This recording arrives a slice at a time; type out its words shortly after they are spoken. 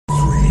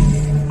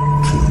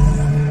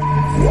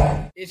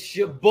It's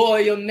your boy,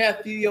 your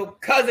nephew, your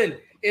cousin.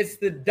 It's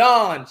the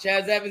Dawn.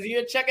 Chaz Evans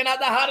here, checking out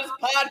the hottest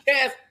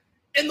podcast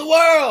in the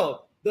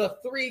world, the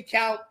 3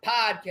 Count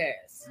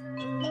Podcast.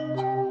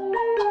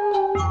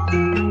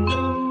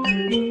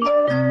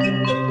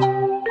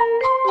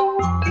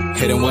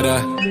 Hit him with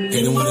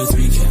a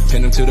 3 count.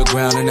 Pin him to the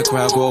ground and the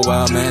crowd go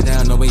wild, man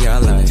down, know what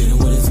y'all like. Hit him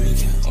with a 3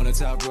 count. On the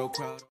top row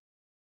crowd.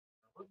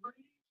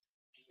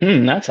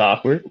 That's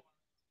awkward.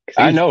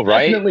 I know,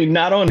 right? Definitely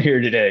not on here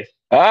today.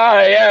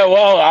 Yeah,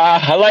 well,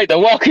 I'd like to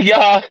welcome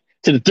y'all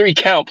to the 3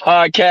 Count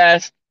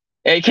Podcast,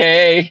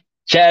 a.k.a.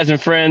 Chaz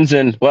and Friends.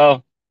 And,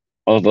 well,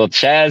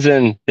 Chaz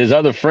and his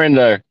other friend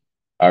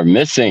are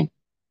missing.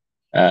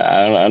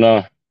 I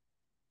know.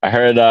 I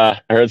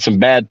heard some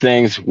bad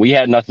things. We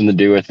had nothing to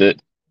do with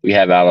it. We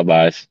have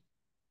alibis.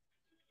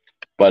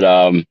 But,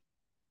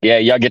 yeah,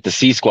 y'all get the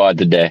C Squad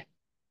today.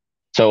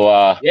 So,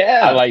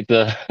 yeah, I like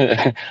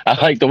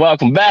to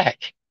welcome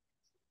back,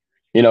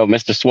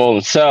 Mr.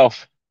 Swollen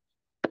Self,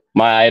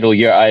 my idol,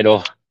 your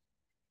idol,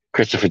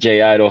 Christopher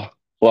J. Idol.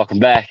 Welcome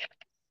back.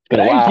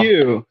 Thank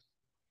you.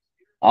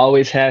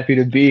 Always happy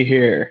to be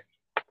here.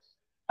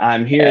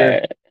 I'm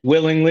here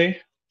willingly.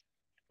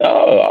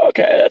 Oh,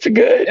 okay. That's a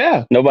good.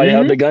 Yeah. Nobody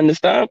held the gun this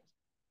time?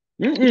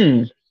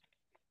 Oh,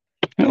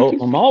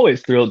 I'm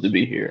always thrilled to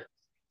be here.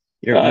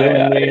 You're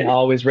willingly,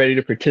 always ready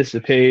to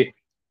participate.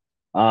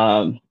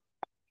 Even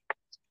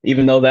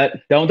though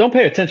that don't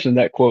pay attention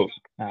to that quote.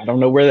 I don't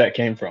know where that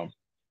came from.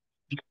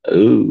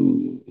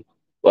 Ooh.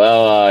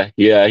 Well,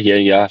 yeah.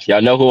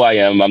 Y'all know who I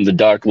am. I'm the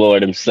Dark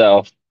Lord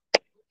himself.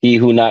 He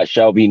who not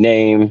shall be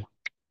named,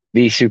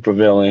 the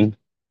supervillain,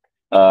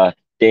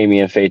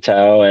 Damien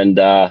Fatale. And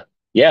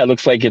it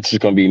looks like it's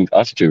just gonna be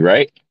us two,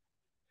 right?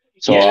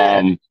 So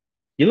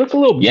you look you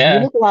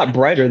look a lot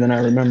brighter than I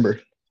remember.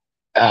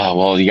 Oh,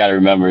 well, you gotta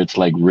remember it's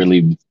like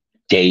really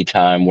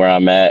daytime where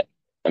I'm at.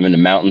 I'm in the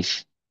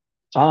mountains.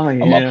 Oh,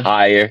 yeah. I'm up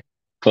higher,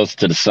 closer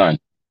to the sun.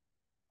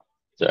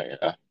 So,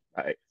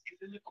 right.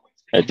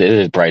 It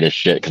is bright as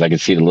shit because I can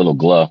see the little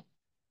glow.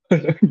 They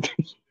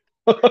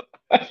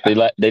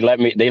let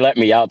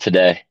me out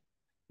today.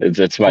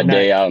 It's my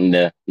day out in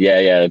the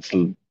it's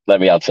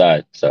let me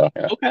outside. So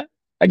okay.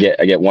 I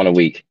get one a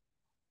week.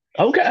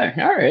 Okay,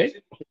 all right.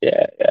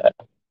 Yeah.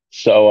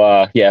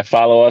 So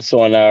follow us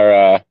on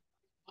our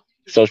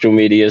social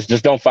medias.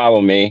 Just don't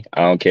follow me.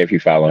 I don't care if you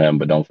follow him,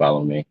 but don't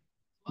follow me.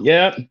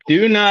 Yeah,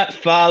 do not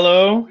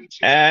follow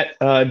at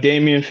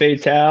Damien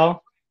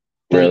Fatale.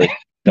 Really?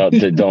 don't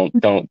do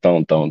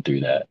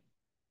that.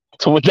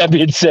 So with that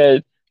being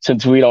said,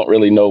 since we don't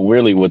really know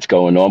what's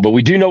going on, but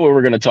we do know what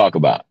we're going to talk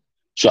about.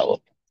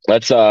 So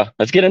let's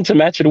get into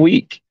match of the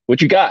week.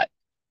 What you got?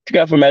 What you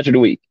got for match of the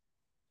week?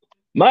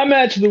 My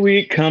match of the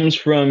week comes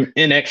from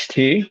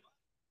NXT. Okay,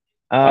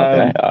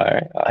 all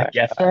right. I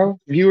guess our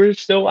viewers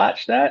still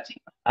watch that.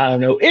 I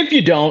don't know. If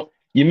you don't,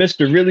 you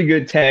missed a really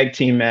good tag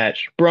team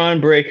match.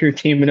 Braun Breaker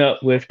teaming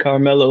up with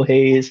Carmelo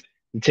Hayes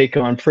to take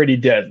on Pretty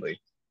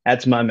Deadly.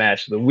 That's my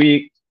match of the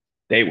week.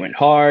 They went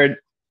hard.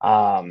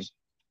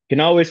 Can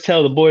always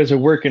tell the boys are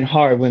working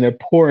hard when they're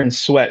pouring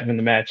sweat when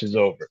the match is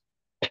over.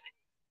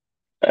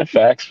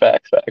 Facts.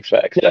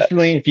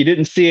 Definitely, if you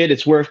didn't see it,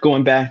 it's worth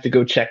going back to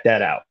go check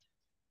that out.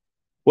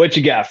 What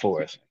you got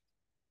for us?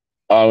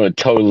 I'm going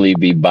to totally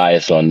be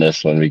biased on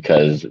this one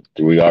because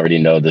we already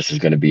know this is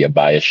going to be a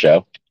biased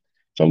show.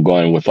 So I'm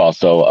going with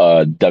also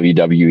a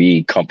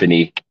WWE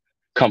company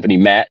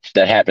match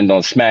that happened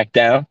on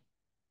SmackDown.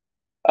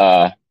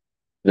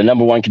 The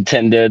number one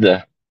contender,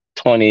 the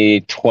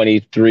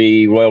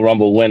 2023 Royal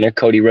Rumble winner,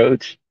 Cody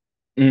Rhodes,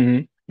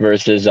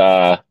 versus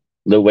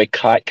Ludwig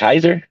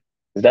Kaiser.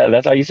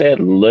 That's how you say it?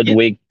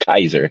 Ludwig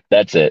Kaiser.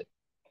 That's it.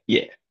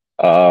 Yeah.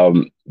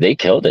 They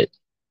killed it.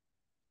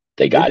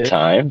 They got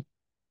time.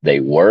 They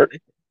worked.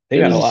 They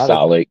got a lot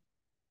solid.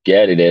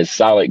 Yeah, it is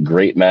solid.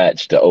 Great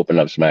match to open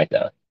up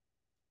SmackDown.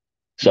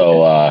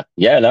 So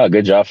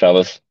good job,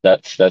 fellas.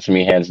 That's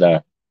me hands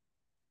down.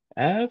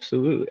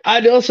 Absolutely.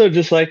 I'd also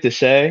just like to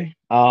say,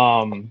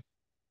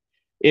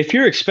 if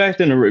you're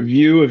expecting a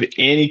review of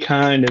any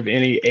kind of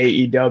any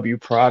AEW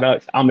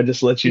product, I'm gonna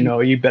just let you know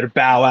you better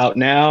bow out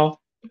now.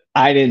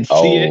 I didn't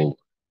see it.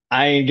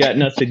 I ain't got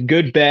nothing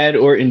good, bad,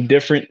 or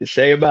indifferent to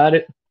say about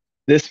it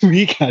this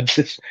week. I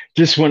just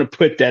want to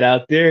put that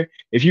out there.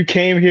 If you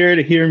came here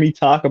to hear me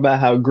talk about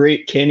how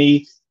great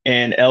Kenny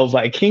and El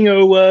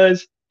Vikingo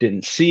was,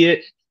 didn't see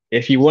it.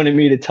 If you wanted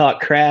me to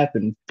talk crap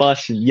and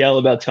fuss and yell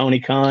about Tony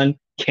Khan,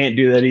 can't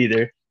do that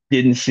either.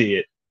 Didn't see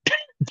it.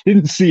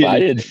 Didn't see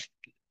it.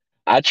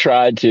 I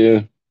tried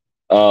to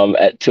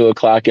at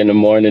 2:00 in the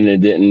morning. It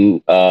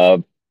didn't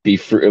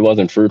it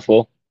wasn't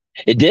fruitful.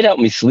 It did help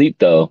me sleep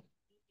though.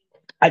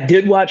 I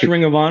did watch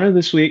Ring of Honor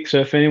this week, so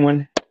if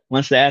anyone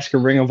wants to ask a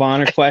Ring of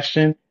Honor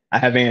question, I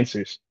have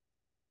answers.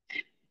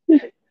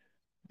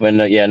 But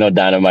no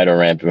Dynamite or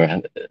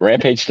Rampage.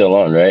 Rampage still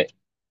on, right?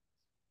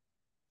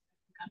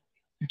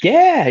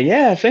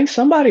 Yeah. I think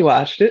somebody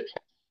watched it.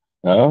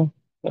 Oh,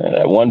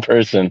 that one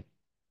person.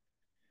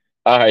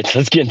 All right, so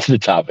let's get into the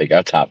topic.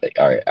 Our topic.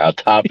 All right, our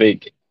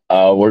topic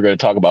we're going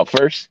to talk about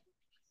first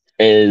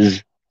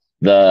is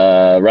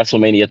the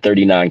WrestleMania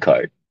 39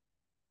 card.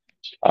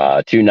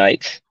 2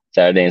 nights,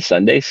 Saturday and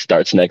Sunday,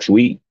 starts next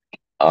week.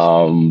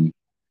 Got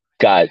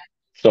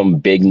some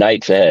big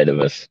nights ahead of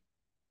us.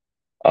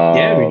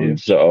 Yeah, we do.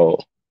 So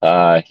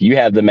you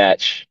have the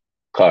match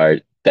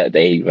card that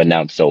they've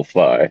announced so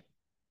far.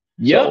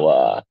 Yep.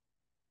 So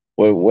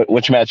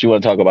which match you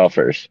want to talk about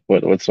first?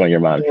 What's on your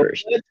mind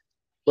first?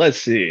 Let's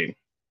see.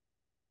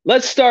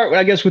 Let's start,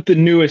 I guess, with the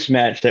newest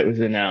match that was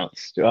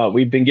announced.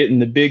 We've been getting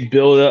the big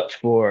build up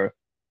for,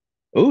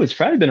 it's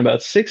probably been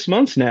about 6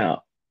 months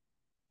now.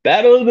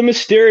 Battle of the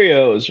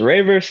Mysterios,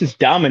 Ray versus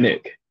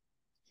Dominic.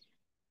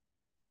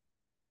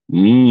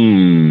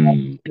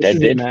 That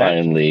did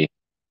finally.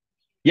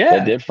 Yeah.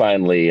 That did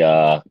finally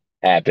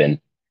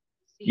happen.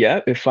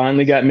 Yeah, it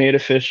finally got made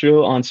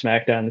official on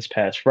SmackDown this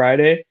past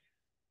Friday.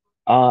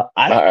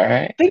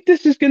 I think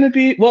this is going to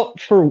be, well,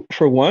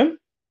 for one,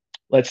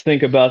 let's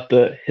think about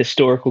the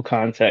historical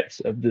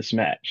context of this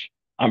match.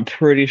 I'm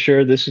pretty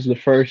sure this is the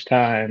first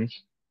time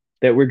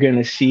that we're going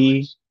to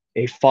see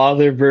a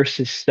father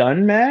versus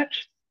son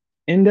match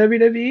in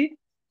WWE.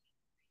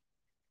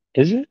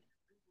 Is it?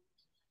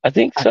 I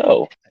think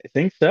so. I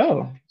think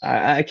so.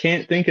 I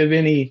can't think of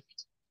any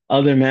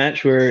other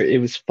match where it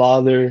was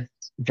father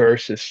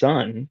versus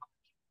son.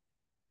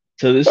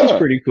 So this is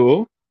pretty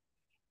cool.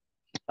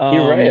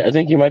 You're right. I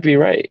think you might be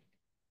right.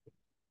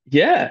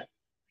 Yeah.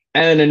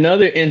 And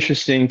another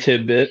interesting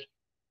tidbit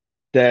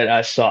that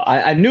I saw,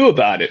 I knew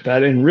about it, but I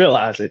didn't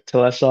realize it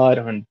till I saw it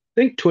on, I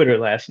think, Twitter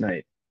last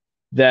night,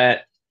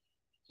 that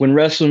when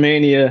last time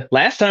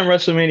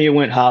WrestleMania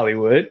went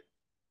Hollywood,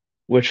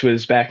 which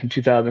was back in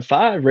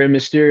 2005, Rey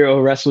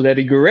Mysterio wrestled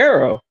Eddie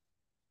Guerrero.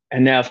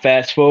 And now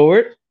fast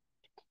forward,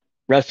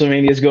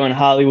 WrestleMania is going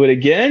Hollywood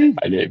again.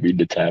 I didn't mean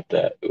to tap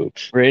that.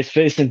 Oops. Rey's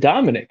facing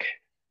Dominic.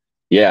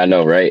 Yeah, I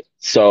know, right?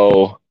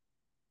 So,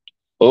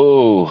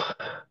 how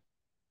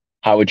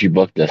would you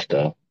book this,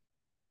 though?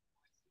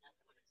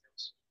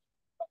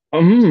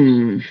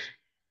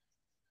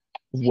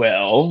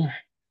 Well,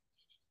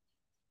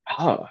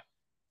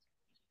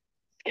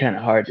 kind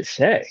of hard to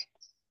say.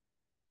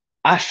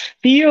 I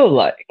feel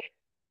like,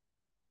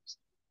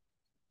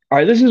 all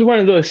right, this is one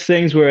of those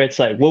things where it's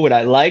like, what would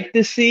I like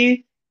to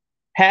see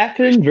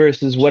happen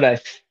versus what I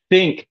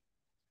think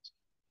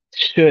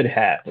should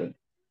happen.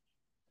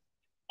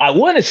 I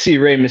want to see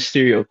Rey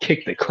Mysterio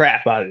kick the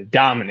crap out of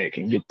Dominic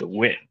and get the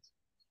win.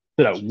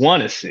 That's what I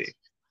want to see.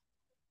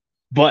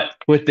 But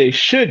what they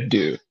should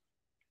do,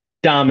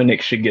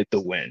 Dominic should get the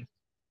win.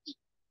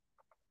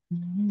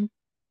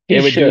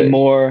 It would be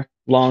more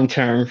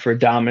long-term for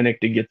Dominic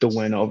to get the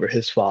win over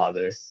his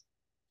father.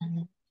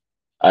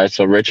 All right,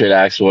 so Richard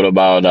asks, what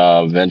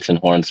about Vince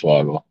and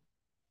Hornswoggle?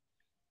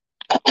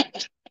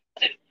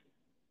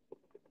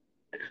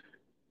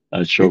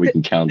 I'm sure we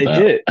can count that.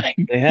 They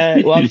did. They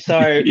had. Well, I'm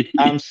sorry,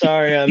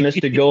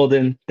 Mr.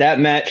 Golden.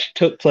 That match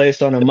took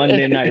place on a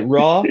Monday Night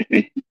Raw,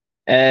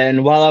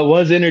 and while I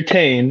was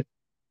entertained,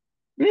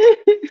 we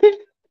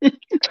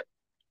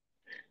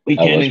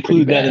can't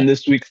include that in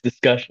this week's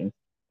discussion.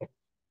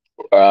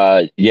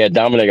 Yeah,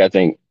 Dominic, I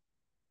think,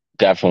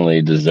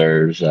 definitely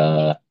deserves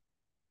that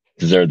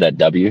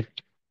W.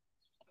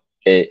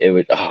 It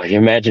would. Oh, you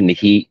imagine the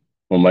heat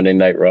on Monday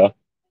Night Raw.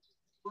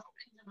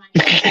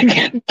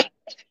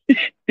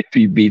 If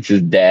he beats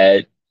his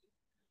dad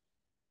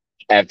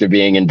after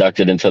being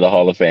inducted into the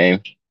Hall of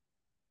Fame,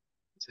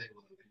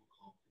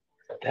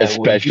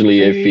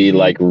 especially if he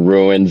like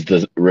ruins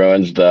the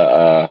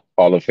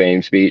Hall of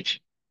Fame speech.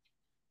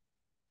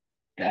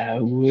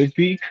 That would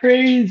be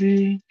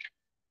crazy.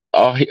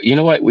 Oh, you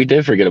know what? We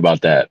did forget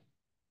about that.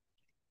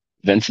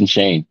 Vince and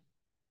Shane.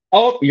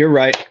 Oh, you're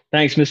right.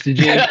 Thanks, Mr.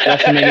 G.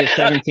 WrestleMania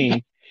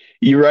 17.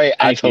 You're right.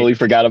 I totally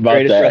forgot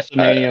about that. Greatest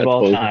WrestleMania of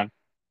all time.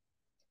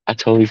 I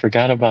totally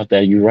forgot about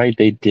that. You're right.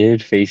 They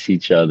did face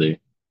each other.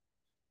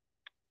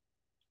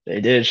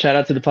 They did. Shout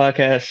out to the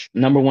podcast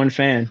 #1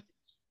 fan,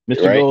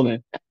 Mr.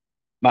 Golden,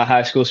 my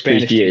high school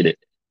Spanish. Appreciate it.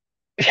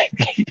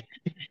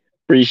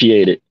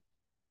 Appreciate it.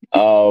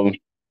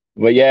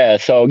 But yeah.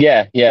 So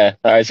yeah.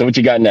 All right. So what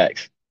you got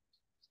next?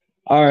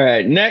 All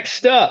right.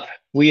 Next up,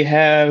 we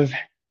have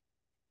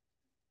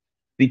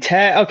the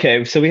tag.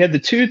 Okay, so we had the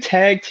 2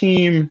 tag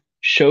team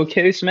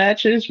showcase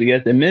matches. We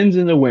got the men's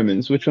and the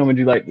women's. Which one would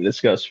you like to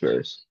discuss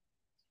first?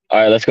 All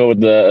right, let's go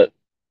with the.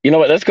 You know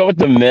what? Let's go with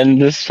the men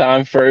this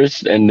time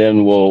first, and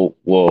then we'll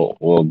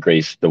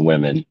grace the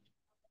women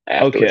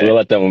afterwards. Okay.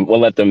 We'll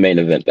let them main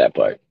event that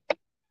part.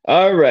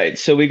 All right.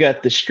 So we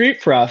got the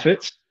Street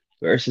Profits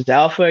versus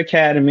Alpha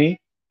Academy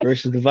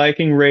versus the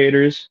Viking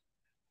Raiders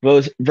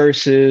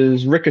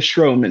versus Rick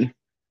Strowman.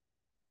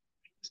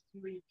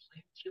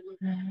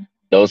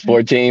 Those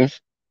 4 teams.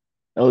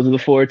 Those are the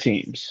 4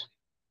 teams.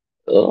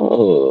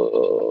 Oh.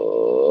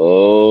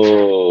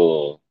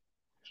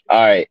 All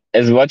right.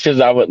 As much as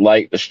I would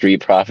like the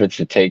Street Profits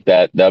to take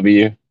that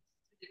W,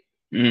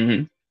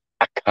 I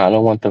kind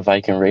of want the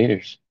Viking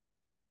Raiders.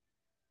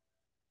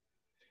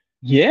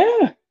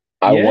 Yeah.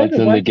 I want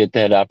them to get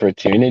that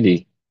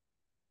opportunity.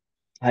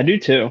 I do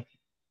too.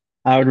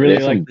 I would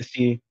really like to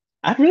see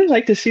I'd really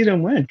like to see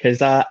them win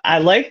because I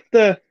like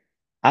I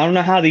don't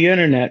know how the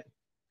internet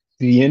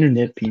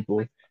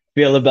people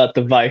feel about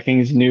the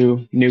Vikings'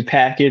 new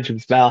package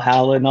with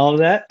Valhalla and all of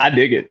that. I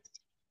dig it.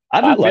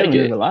 I've I been like feeling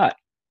it it. a lot,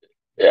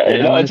 Yeah,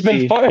 and it's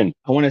been fun.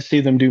 I want to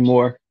see them do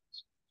more.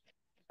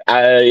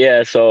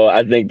 Yeah, so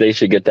I think they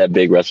should get that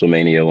big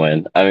WrestleMania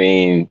win. I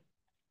mean,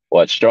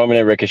 what Strowman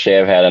and Ricochet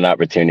have had an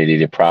opportunity,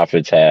 the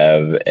Profits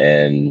have,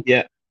 and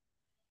Yeah,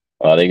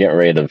 well, they're getting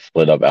ready to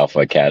split up Alpha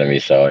Academy,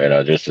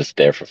 so just to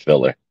stare for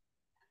filler.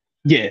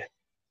 yeah,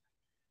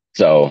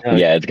 So uh,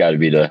 yeah, it's got to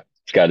be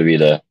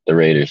the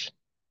Raiders.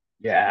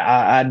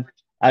 yeah.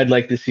 I'd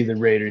like to see the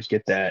Raiders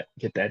get that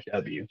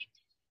W.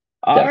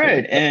 All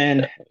right, Definitely,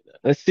 and definitely.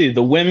 let's see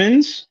the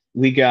women's.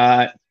 We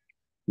got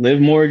Liv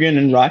Morgan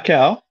and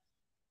Raquel,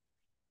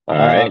 All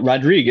right.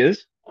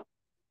 Rodriguez,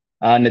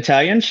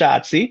 Natalia and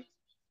Shotzi,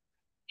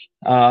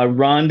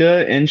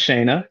 Rhonda and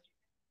Shayna,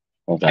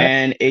 Okay.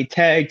 and a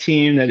tag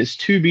team that is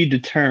to be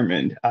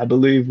determined. I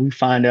believe we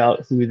find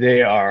out who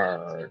they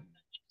are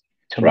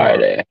tomorrow.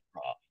 Friday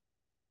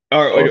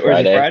or Or is it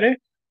Friday. Friday?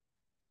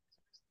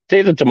 It's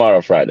either tomorrow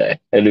or Friday.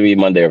 It'll be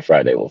Monday or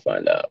Friday. We'll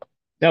find out.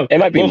 It Okay,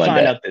 might be we'll find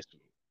Monday. out this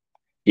week.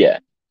 Yeah.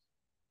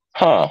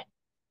 Huh.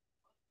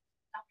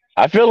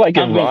 I feel like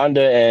if I'm going.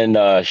 Rhonda and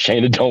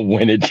Shayna don't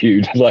win it,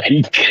 dude,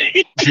 like,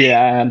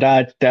 Yeah,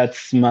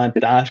 that's my.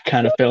 I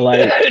kind of feel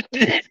like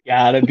it's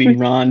gotta be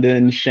Rhonda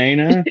and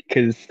Shayna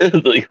because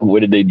like,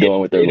 what are they if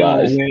doing with their they don't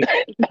lives? win,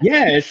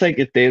 yeah, it's like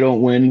if they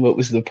don't win, what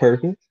was the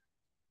purpose?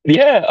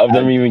 Yeah, of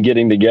them Uh, even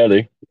getting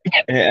together.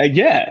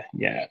 yeah,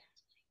 yeah.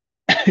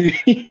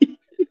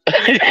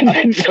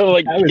 So,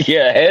 like, I was,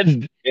 yeah,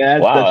 heads. yeah,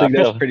 Wow, I I think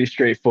that's feel pretty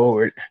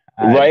straightforward.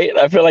 I right.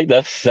 I feel like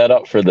that's set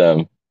up for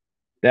them.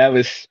 That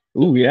was,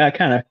 ooh, yeah, I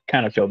kind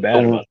of feel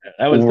bad Oh, about that.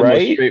 That was the most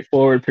right?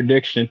 straightforward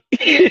prediction.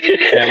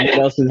 And what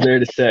else is there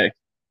to say?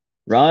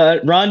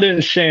 Ronda and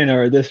Shayna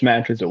are this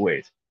match is a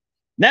waste.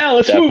 Now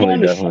let's move Definitely, on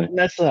to definitely. something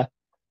that's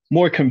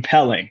more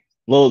compelling,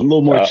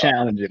 little more Uh,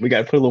 challenging. We got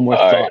to put a little more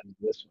all right, thought into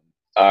this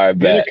one. all right, The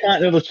bet.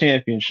 Intercontinental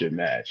Championship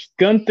match: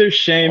 Gunther, Uh-huh.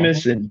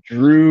 Sheamus, and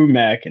Drew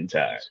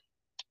McIntyre.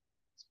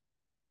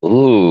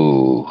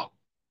 Ooh,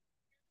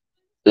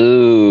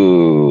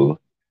 ooh.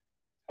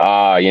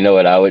 Ah, you know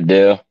what I would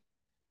do?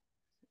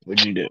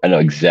 What'd you do? I know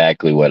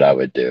exactly what I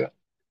would do.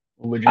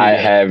 What'd you I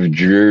do? have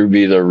Drew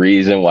be the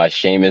reason why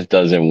Sheamus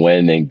doesn't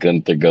win and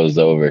Gunther goes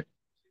over.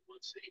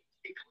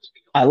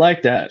 I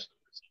like that.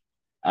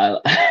 I, I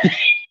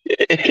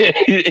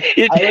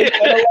like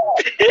that a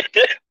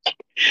lot.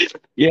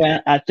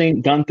 Yeah, I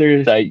think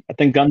Gunther. Thank, I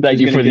think thank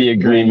Gunther's you gonna for get the the ring.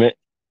 agreement.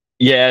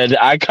 Yeah,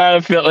 I kind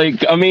of feel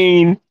like, I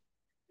mean,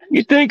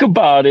 you think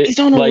about it, He's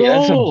on a like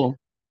roll.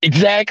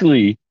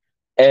 exactly.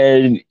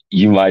 And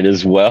you might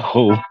as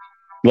well.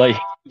 Like,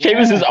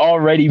 Sheamus Yeah. is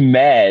already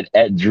mad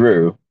at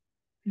Drew.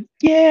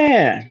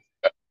 Yeah.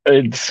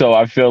 And so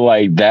I feel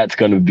like that's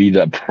going to be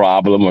the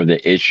problem or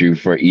the issue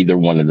for either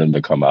one of them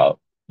to come out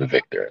the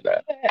victor in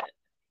that.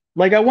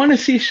 Like I want to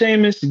see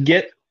Sheamus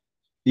get,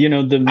 I do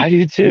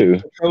the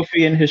too.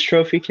 trophy in his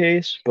trophy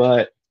case,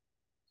 but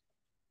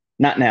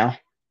not now.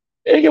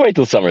 You can wait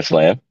till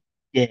SummerSlam.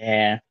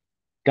 Yeah.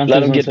 Let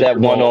Gunther's him on get such that a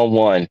one roll. on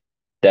one.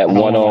 That I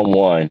don't one want to. on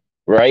one.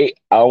 Right?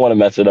 I don't want to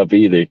mess it up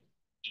either.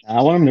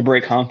 I want him to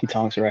break Honky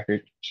Tonk's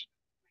record.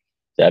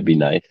 That'd be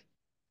nice.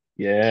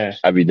 Yeah.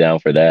 I'd be down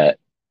for that.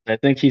 I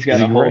think he's got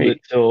This to is hold it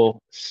great.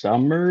 till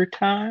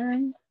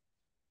summertime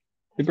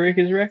to break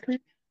his record.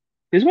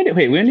 When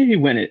did he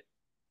win it?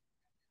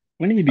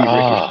 When did he beat Ricochet?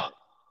 Oh,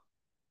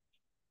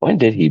 when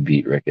did he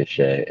beat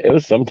Ricochet? It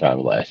was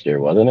sometime last year,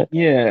 wasn't it?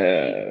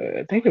 Yeah,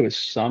 I think it was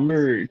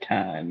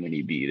summertime when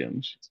he beat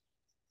him.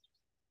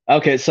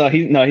 Okay, so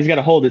he's got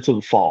to hold it till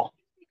the fall.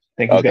 I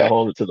think he's got to Okay.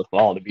 hold it to the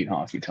fall to beat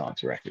Honky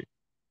Tonk's record.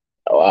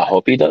 Oh, I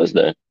hope he does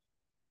then.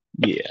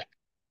 Yeah,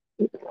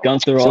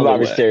 Gunther all the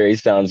Survivor way.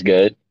 Series sounds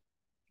good.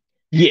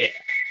 Yeah,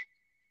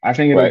 I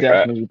think it'll Right, right.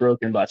 definitely be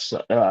broken by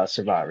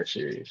Survivor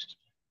Series.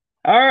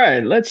 All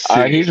right, let's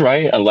see. He's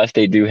right. Unless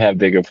they do have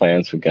bigger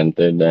plans for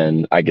Gunther,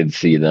 then I can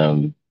see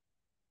him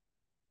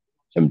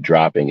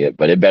dropping it.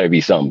 But it better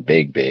be something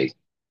big, big.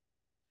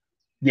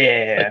 Like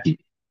Yeah,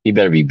 he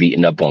better be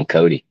beating up on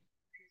Cody.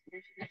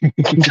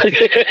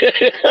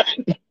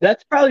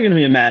 that's probably gonna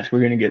be a match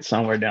we're gonna get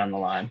somewhere down the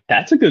line.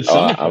 That's a good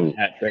SummerSlam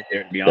match right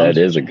there, to be That honest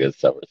is with a you. good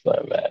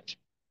SummerSlam match.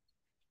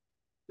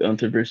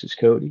 Gunther versus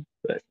Cody,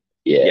 but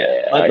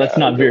yeah, Yeah, let's I'm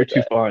not good veer with too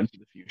that. far into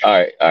the future. All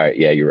right.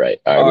 Yeah, you're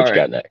right. All right, All what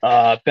you right. got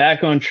next?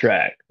 Back on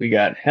track. We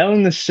got Hell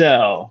in the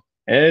Cell,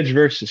 Edge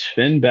versus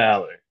Finn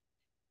Balor.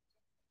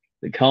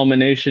 The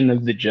culmination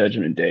of the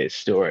Judgment Day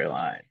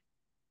storyline.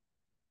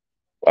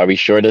 Are we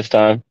sure this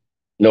time?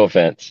 No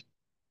offense.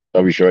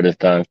 Are we sure this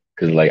time?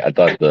 Because like I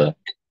thought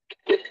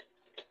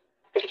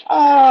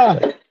Ah,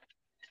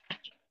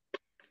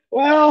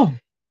 well,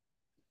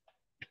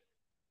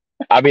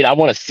 I mean I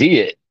want to see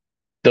it.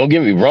 Don't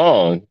get me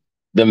wrong.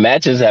 The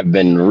matches have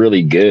been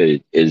really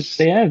good.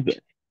 they have been.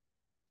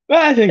 But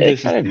I think It this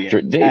is kind the of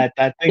end. they I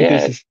think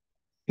yeah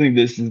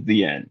this is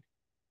the end.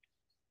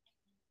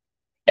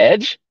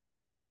 Edge.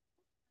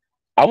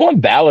 I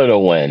want Balor to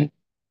win.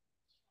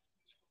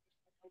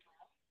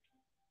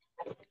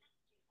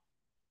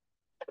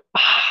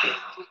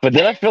 But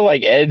then I feel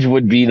like Edge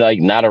would be like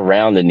not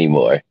around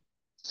anymore.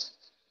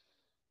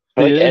 I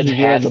feel See, like this Edge is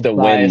where has the to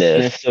win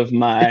this. biasness of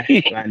my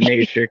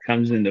nature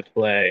comes into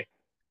play.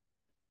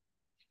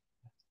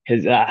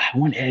 Because I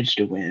want Edge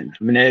to win.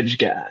 I'm an Edge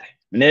guy.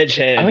 I'm an Edge I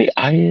head. mean,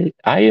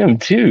 I am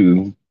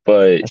too,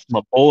 but That's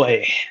my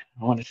boy.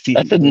 I want to see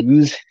him that's a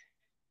lose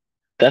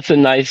that's a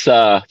nice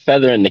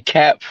feather in the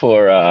cap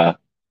for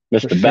for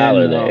Mr. Finn,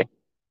 Balor there.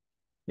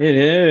 though. It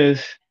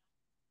is.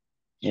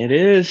 It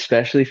is,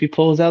 especially if he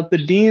pulls out the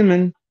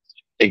demon.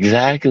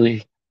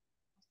 Exactly.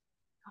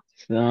 I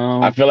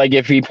So, feel like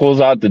if he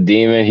pulls out the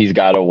demon, he's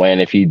got to win.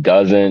 If he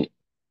doesn't,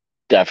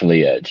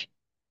 definitely Edge.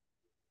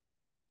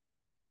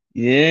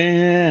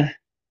 yeah.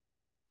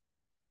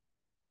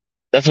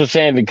 That's what I'm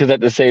saying. Because at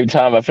the same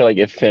time, I feel like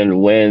if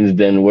Finn wins,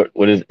 then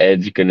what is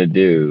Edge gonna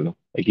do?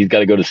 Like he's got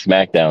to go to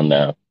SmackDown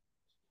now,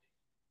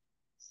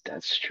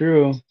 That's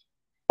true.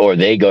 or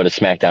they go to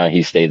SmackDown.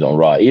 He stays on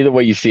Raw. Either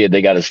way you see it,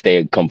 they got to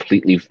stay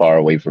completely far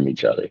away from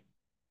each other.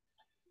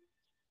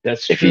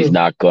 That's If he's true.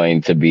 not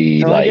going to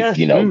be So I like guess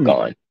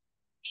gone,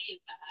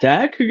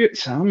 that could get.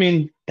 So, I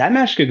mean, that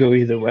match could go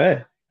either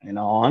way. In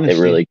all it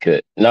honesty, really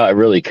could. No, it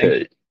really I think,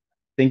 could.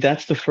 think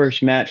that's the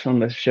first match on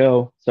the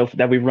show so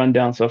that we've run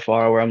down so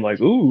far where I'm like,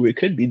 ooh, it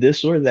could be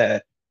this or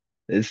that.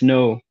 There's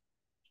no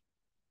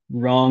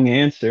wrong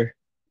answer.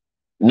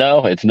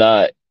 No, it's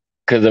not.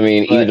 Because I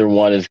mean, But either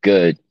one is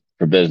good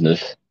for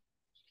business.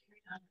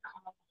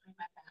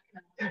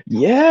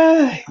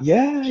 yeah.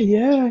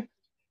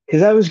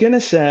 Because I was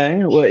gonna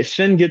say, well, if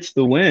Finn gets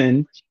the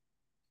win,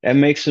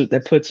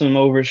 that puts him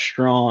over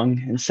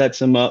strong and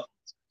sets him up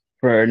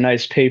for a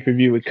nice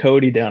pay-per-view with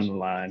Cody down the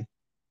line.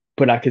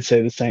 But I could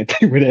say the same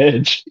thing with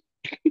Edge.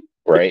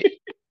 Right?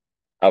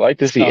 I like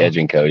to see So Edge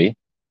and Cody.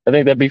 I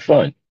think that'd be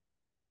fun.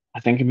 I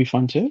think it'd be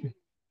fun too.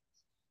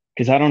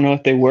 Because I don't know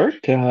if they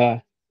worked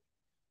Have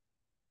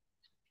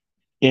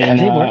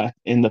they worked?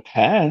 in the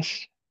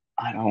past.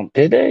 I don't.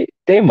 Did they?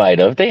 They might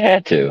have. They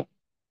had to.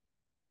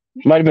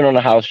 Might have been on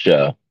a house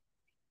show.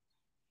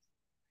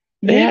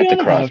 They Maybe had to on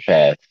a cross house.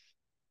 paths.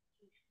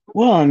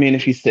 Well, I mean,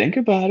 if you think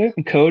about it,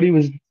 Cody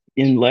was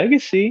in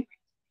Legacy.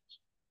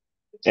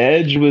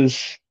 Edge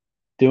was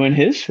doing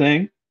his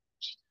thing,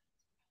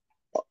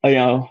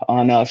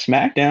 on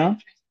SmackDown.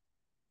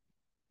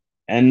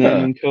 And then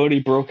Huh. when Cody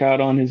broke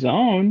out on his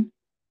own,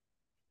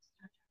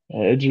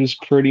 Edge was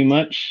pretty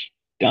much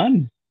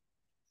done.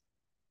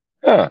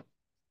 Huh.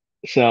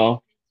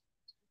 So,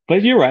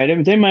 but you're right. I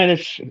mean, they might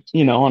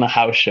have, on a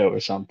house show or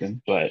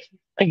something. But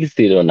I can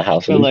see it on the I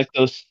house feel loose.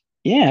 like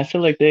I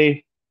feel like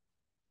they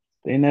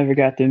never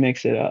got to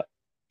mix it up.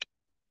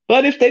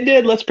 But if they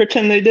did, let's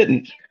pretend they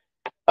didn't.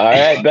 All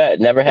right, bet.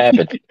 Never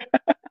happened.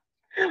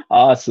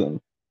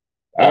 Awesome.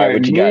 All All right, right,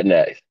 what you got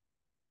next?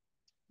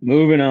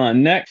 moving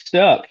on. Next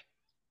up,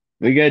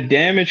 we got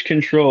Damage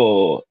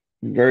Control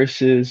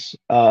versus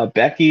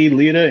Becky,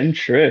 Lita, and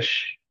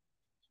Trish.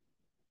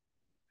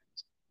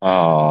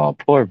 Oh,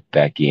 poor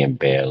Becky and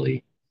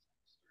Bailey.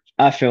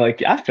 I feel like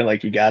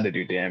you got to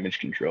do Damage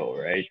Control,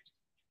 right?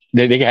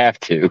 They have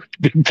to.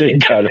 They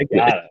gotta They win.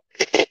 gotta.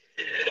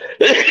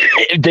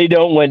 If they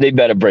don't win, they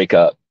better break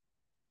up.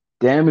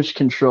 Damage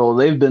Control.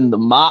 They've been the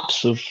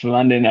mops of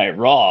Monday Night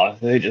Raw.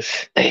 They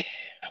just been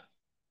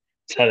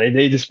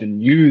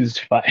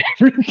used by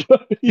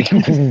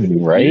everybody.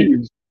 Right?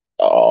 Used.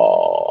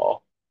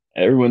 Oh,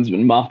 Everyone's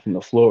been mopping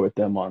the floor with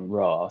them on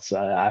Raw. So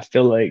I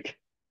feel like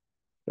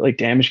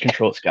Damage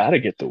Control's got to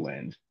get the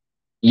win.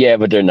 yeah,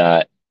 but they're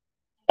not.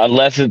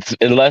 Unless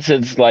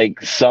it's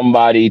like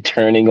somebody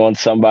turning on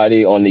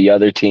somebody on the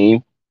other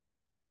team.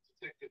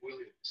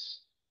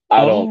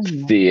 I don't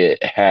Oh, see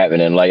it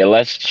happening. Like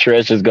unless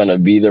Trish is gonna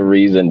be the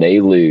reason they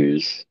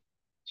lose,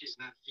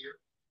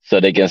 so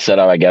they can set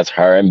up, I guess,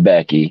 her and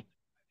Becky.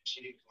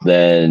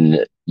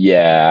 Then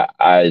yeah,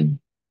 I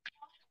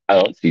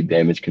don't see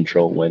Damage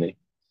Control winning.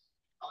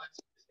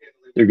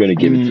 They're gonna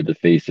give it to the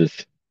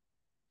faces.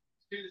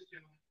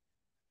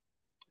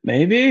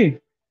 maybe.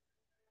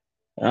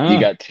 You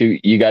got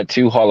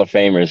two Hall of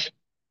Famers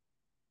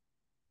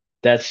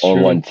That's on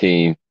true. one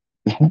team.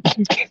 I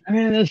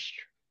mean, that's true.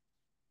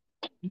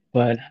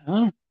 But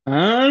I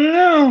don't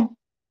know.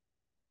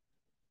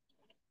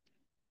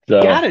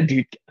 So Gotta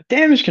do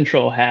Damage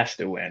Control has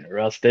to win, or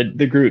else the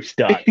group's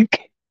done.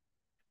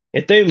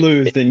 If they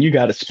lose, then you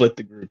got to split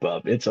the group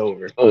up. It's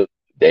over.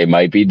 they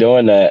might be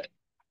doing that.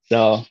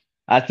 So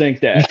I think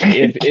that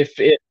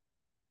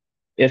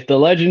if the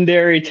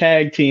legendary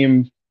tag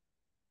team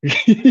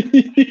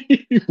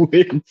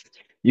wins,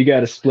 you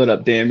got to split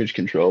up Damage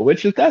Control.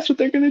 Which if that's what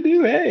they're gonna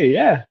do, hey,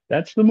 yeah,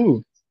 that's the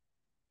move.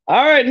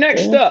 All right,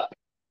 next up,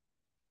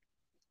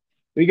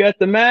 we got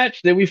the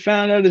match that we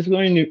found out is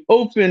going to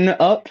open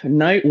up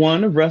night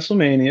one of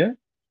WrestleMania.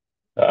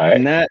 All right.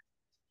 And that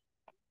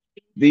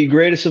the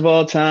greatest of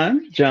all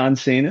time, John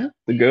Cena,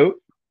 the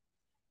GOAT,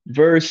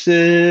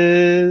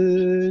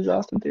 versus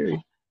Austin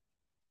Theory.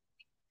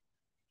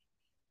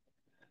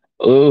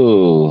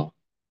 Ooh.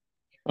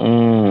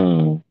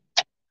 Mm.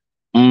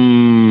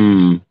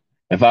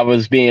 If I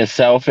was being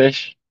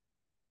selfish.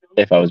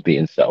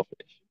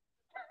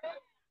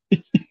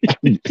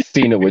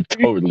 Cena would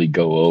totally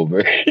go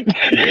over.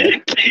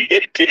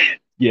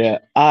 Yeah,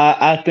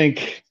 I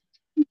think,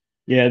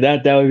 yeah,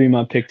 that would be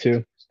my pick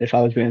too if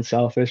I was being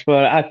selfish.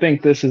 But I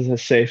think this is a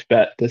safe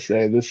bet to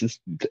say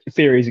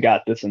Theory's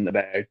got this in the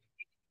bag.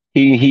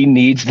 He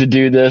needs to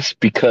do this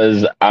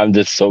because I'm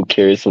just so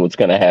curious of what's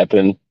gonna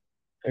happen.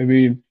 I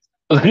mean,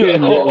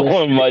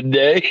 on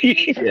Monday.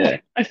 Yeah,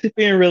 I think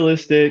being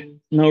realistic,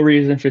 no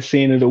reason for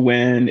Cena to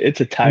win.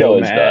 It's a title No,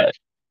 it's match. not.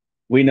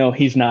 We know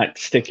he's not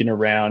sticking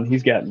around.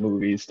 He's got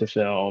movies to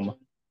film.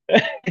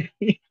 I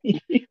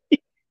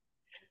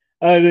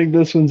think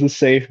this one's a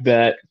safe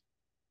bet.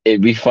 It'd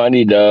be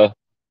funny though.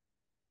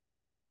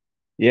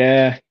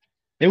 Yeah,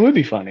 it would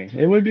be funny.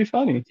 It would be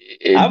funny. I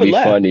It'd would be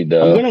laugh. funny I'm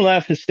though. gonna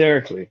laugh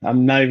hysterically.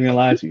 I'm not even gonna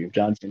lie to you.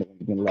 John Cena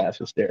is gonna laugh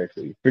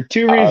hysterically for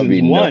two I'll reasons.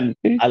 be One,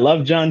 I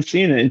love John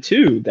Cena, and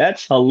two,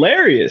 that's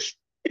hilarious.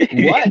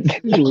 What?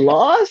 He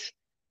lost?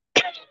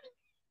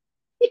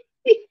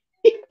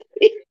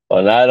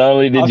 Well, not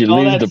only did you After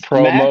all lose that the smack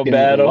promo and he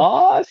battle,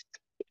 lost?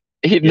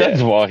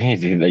 that's why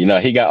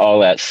he got all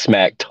that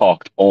smack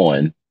talked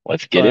on.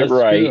 Let's get it That's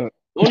right. true.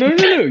 Oh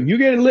no. You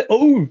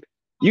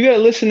gotta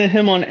listen to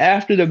him on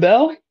After the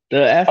Bell.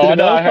 The After the No,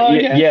 Bell I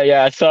heard, podcast.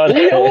 yeah, I saw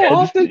that.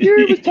 Austin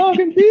Theory was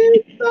talking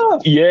big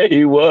stuff. Yeah,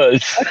 he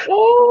was.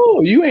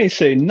 Oh, you ain't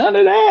say none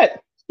of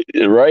that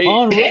Right?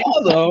 on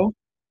Raw though.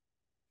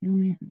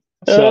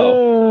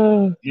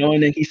 So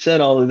knowing that he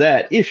said all of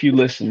that, if you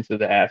listen to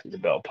the After the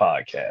Bell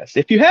podcast,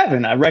 if you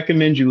haven't, I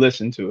recommend you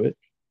listen to it.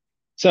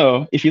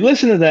 So if you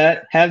listen to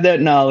that, have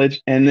that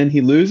knowledge, and then he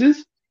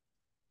loses,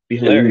 be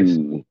hilarious.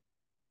 Ooh.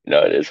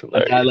 No, it is I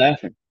hilarious. die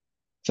laughing.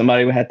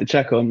 Somebody would have to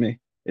check on me.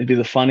 It'd be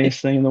the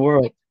funniest thing in the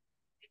world.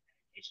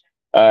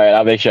 All right,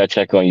 I'll make sure I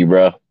check on you,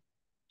 bro.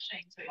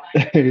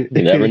 You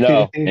never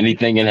know.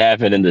 Anything can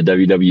happen in the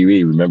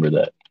WWE. Remember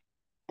that.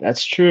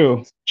 That's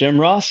true.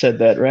 Jim Ross said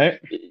that, right?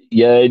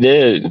 Yeah, he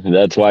did.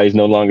 That's why he's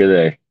no longer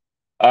there.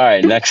 All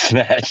right, next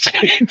match.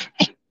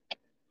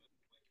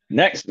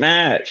 Next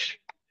match.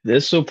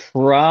 This will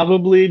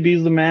probably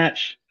be the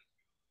match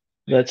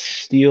that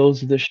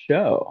steals the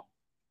show.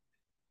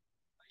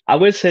 I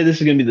would say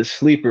this is going to be the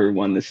sleeper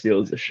one that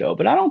steals the show,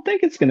 but I don't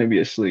think it's going to be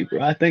a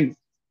sleeper. I think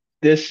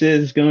this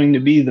is going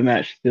to be the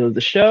match that steals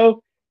the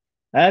show.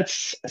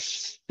 That's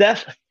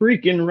Seth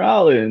freaking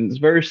Rollins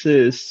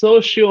versus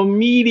social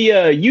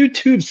media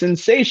YouTube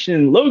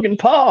sensation Logan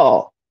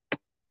Paul.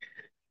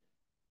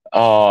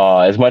 Oh,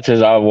 as much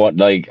as I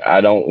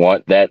don't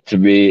want that to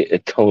be,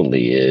 it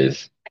totally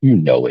is. You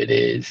know it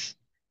is.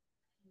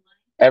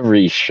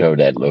 Every show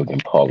that Logan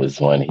Paul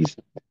is on, he's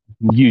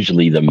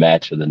usually the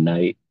match of the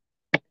night.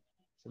 That's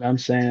what I'm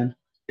saying.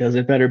 Does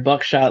it better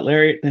Buckshot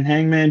Lariat than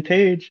Hangman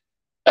Page?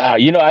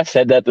 I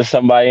said that to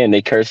somebody and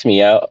they cursed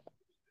me out.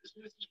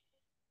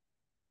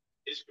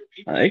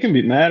 They can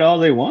be mad all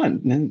they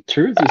want. And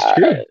truth is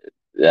true.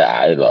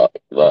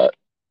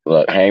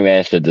 Look,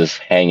 Hangman should just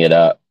hang it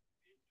up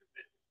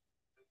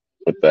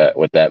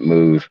with that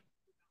move.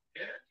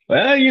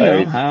 Well,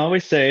 I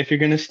always say if you're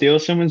going to steal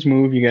someone's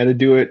move, you got to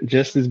do it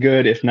just as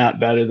good, if not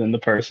better, than the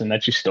person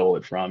that you stole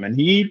it from. And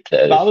he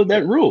followed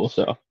that rule.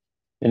 So,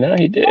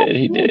 he did.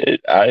 He did.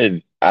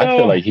 I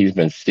feel like he's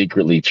been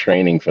secretly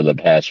training for the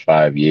past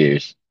 5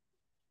 years.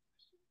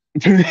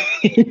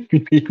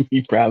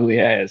 He probably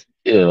has.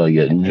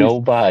 Yeah,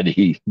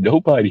 nobody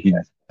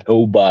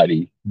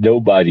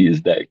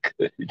is that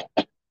good.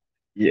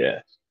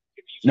 Yeah,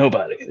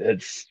 nobody.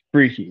 That's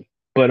freaky.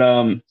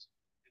 But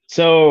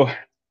so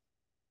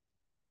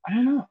I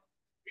don't know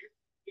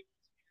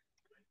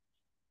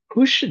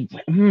who should.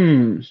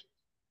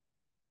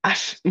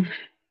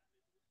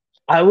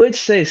 I would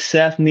say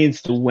Seth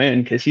needs to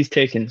win because he's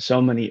taken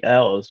so many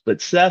L's.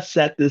 But Seth's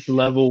at this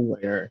level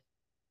where,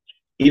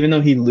 even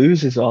though he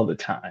loses all the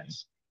time,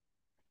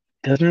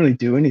 it doesn't really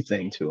do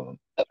anything to him.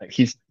 Like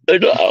I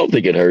don't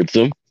think it hurts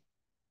him.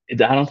 I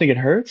don't think it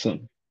hurts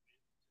him.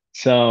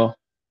 So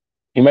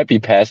he might be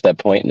past that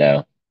point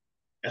now.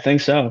 I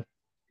think so.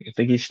 I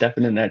think he's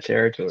stepping in that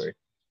territory.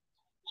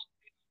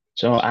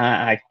 So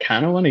I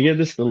kind of want to give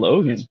this to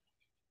Logan.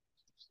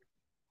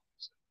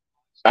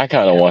 I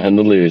kind of want him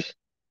to lose.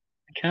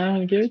 I kind of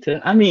want to give it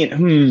to. I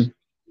mean,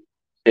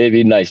 It'd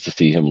be nice to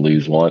see him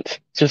lose once,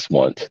 just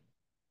once.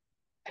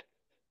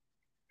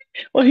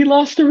 Well, he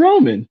lost to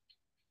Roman.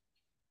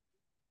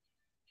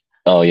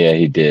 Oh yeah,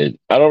 he did.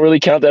 I don't really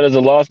count that as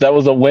a loss. That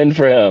was a win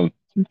for him.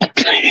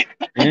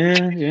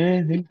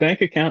 Yeah. His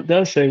bank account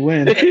does say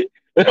win.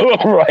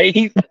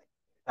 Right.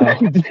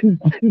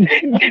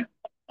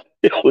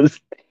 It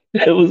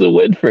was a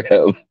win for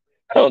him.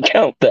 I don't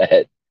count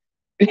that.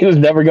 He was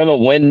never gonna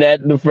win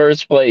that in the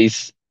first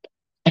place.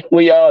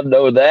 We all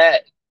know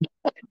that.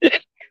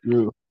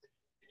 True.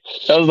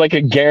 That was like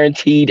a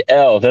guaranteed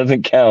L.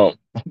 Doesn't count.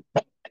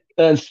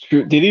 That's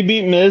true. Did he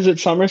beat Miz at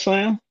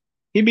SummerSlam?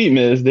 He beat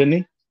Miz, didn't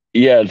he?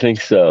 Yeah, I think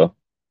so.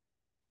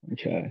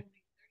 Okay.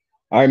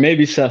 All right,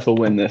 maybe Seth will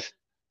win this.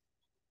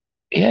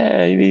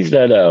 Yeah, he needs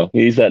that L. He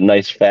needs that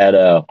nice fat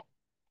L.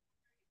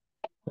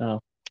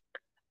 Oh.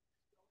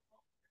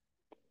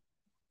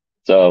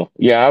 So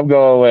yeah, I'm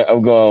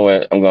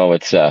going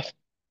with Seth.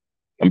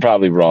 I'm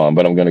probably wrong,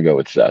 but I'm gonna go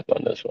with Seth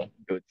on this one.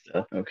 Good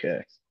stuff.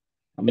 Okay.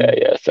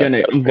 Seth got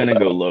to I'm pull gonna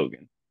go out.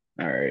 Logan.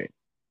 All right.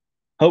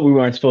 Hope we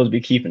weren't supposed to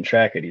be keeping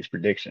track of these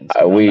predictions,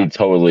 but I'm We not.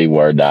 totally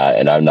were not,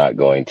 and I'm not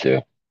going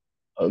to.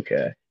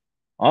 Okay.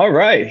 All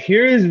right.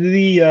 Here's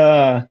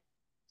the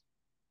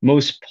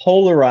most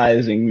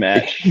polarizing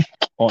match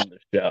on the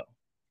show.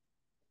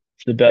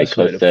 It's the Like best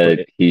way Cliff to put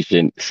said,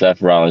 it.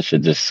 Seth Rollins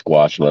should just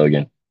squash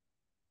Logan.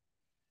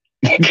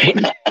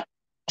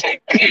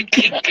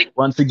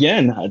 Once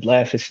again, I'd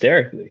laugh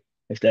hysterically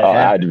if that Oh,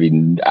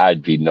 happened.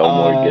 I'd be no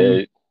more Um,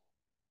 good.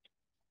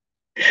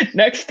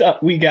 next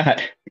up, we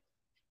got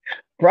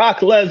Brock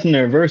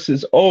Lesnar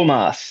versus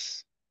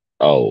Omos.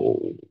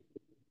 Oh,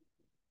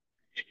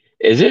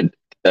 is it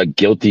a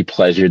guilty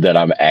pleasure that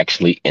I'm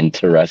actually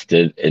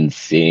interested in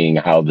seeing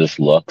how this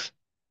looks?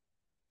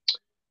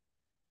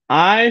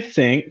 I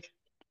think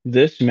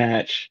this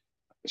match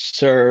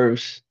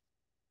serves,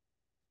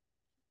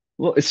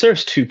 well, it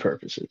serves two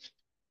purposes.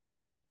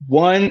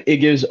 One, it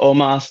gives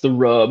Omos the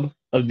rub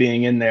of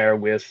being in there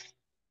with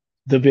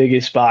the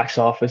biggest box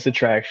office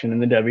attraction in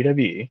the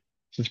WWE,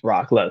 which is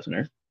Brock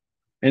Lesnar.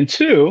 And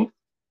two,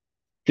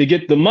 to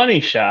get the money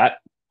shot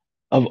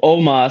of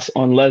Omos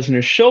on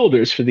Lesnar's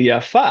shoulders for the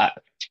F5.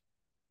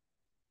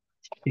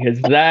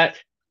 Because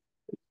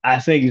I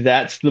think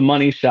that's the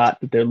money shot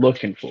that they're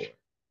looking for.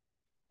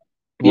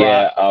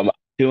 Brock Yeah,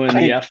 doing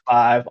the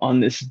F5 on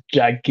this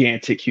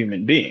gigantic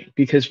human being.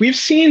 Because we've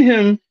seen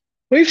him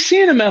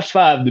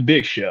F5 the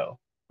Big Show.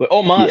 But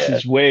Omos yeah.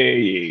 is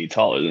way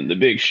taller than the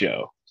Big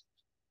Show.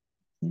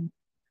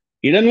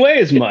 He doesn't weigh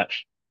as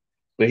much,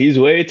 but he's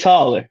way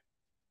taller.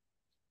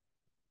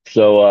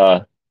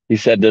 So he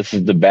said this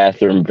is the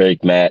bathroom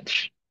break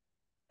match.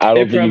 I don't It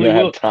think you're probably gonna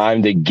have will.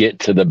 time to get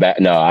to the bath.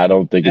 No, I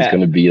don't think it's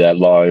gonna be that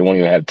long. You won't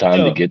even have time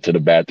to So, get to the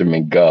bathroom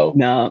and go.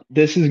 now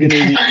this is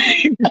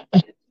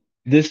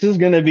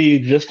gonna be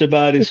just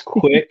about as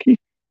quick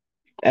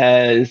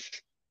as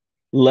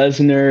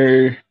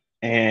Lesnar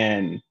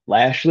and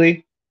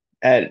Lashley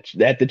at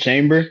the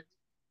Chamber.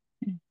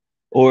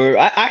 Or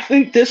I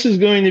think this is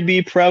going to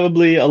be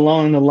probably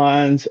along the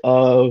lines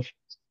of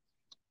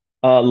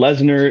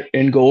Lesnar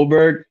and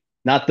Goldberg,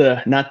 not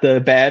the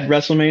bad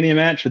WrestleMania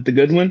match, but the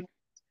good one.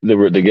 The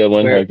good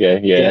one, Where,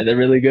 okay, yeah. the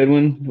really good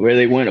one, where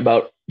they went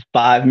about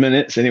 5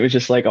 minutes, and it was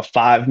just like a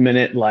 5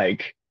 minute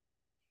like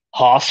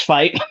hoss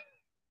fight.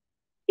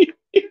 Hey,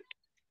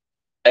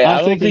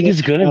 I don't think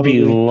it's gonna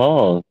be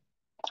long.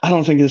 I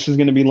don't think this is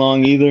going to be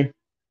long either.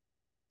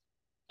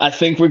 I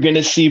think we're going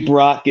to see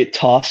Brock get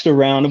tossed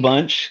around a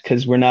bunch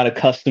because we're not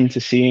accustomed to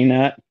seeing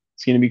that.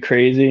 It's going to be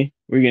crazy.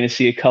 We're going to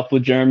see a couple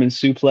of German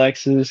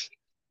suplexes,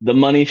 the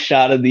money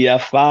shot of the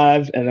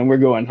F5, and then we're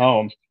going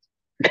home.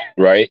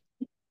 Right?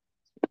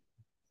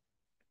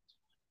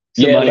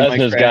 Somebody yeah,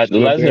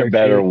 Lesnar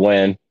better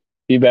win.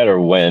 He better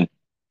win.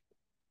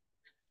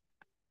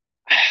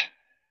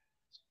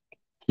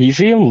 You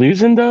see him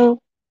losing though?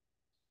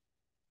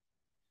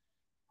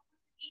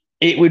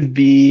 It would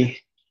be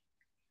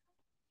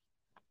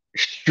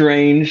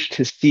strange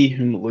to see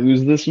him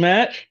lose this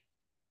match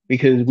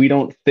because we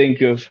don't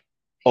think of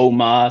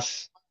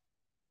Omos.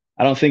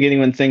 I don't think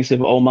anyone thinks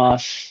of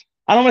Omos.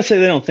 I don't want to say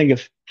they don't think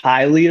of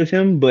highly of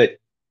him, but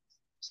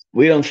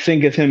we don't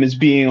think of him as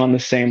being on the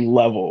same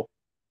level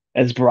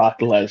as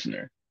Brock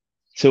Lesnar.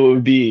 So it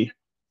would be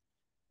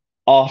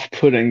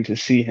off-putting to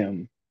see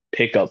him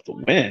pick up the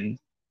win.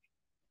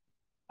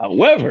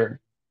 However,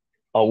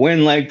 a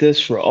win like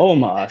this for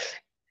Omos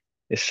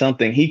is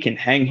something he can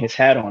hang his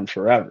hat on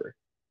forever.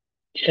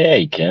 Yeah,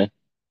 he can.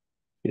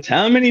 Because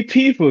how many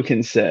people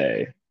can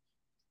say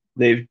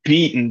they've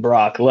beaten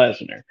Brock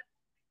Lesnar?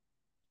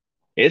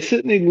 It's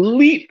an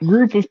elite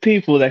group of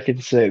people that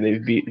can say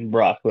they've beaten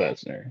Brock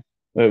Lesnar.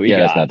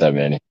 That's not that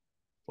many.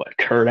 What,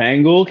 Kurt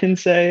Angle can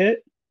say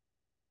it?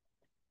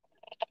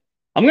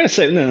 I'm going to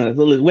say, no,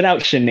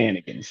 without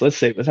shenanigans. Let's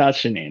say without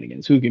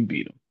shenanigans, who can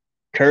beat him?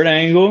 Kurt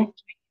Angle?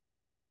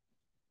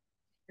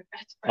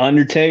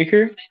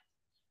 Undertaker?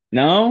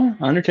 No,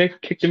 Undertaker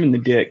kicked him in the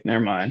dick. Never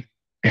mind.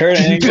 Kurt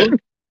Angle?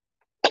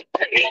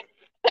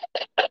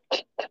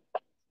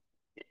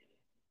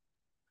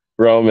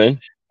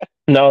 Roman.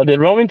 No, did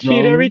Roman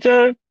cheat every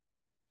time?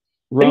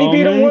 Didn't he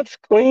beat him once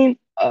clean?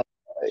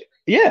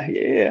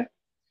 Yeah.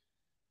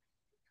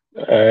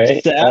 All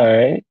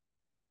right.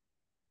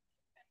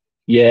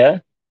 Yeah.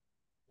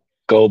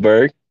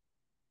 Goldberg.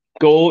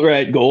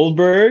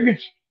 Goldberg.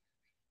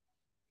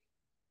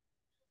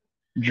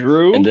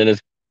 Drew. And then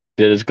it's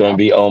going to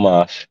be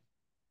Omos.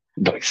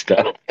 Like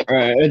stuff. All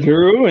right,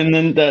 Drew, and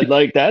then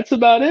that's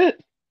about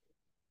it.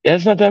 Yeah,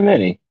 it's not that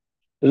many.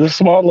 It's a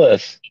small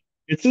list.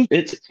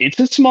 It's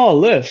a small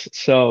list.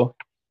 So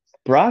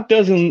Brock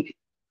doesn't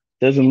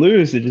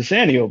lose the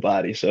Desanio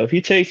body. So if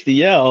he takes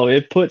the L,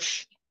 it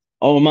puts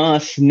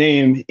Omos'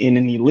 name in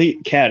an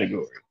elite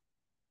category.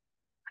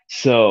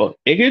 So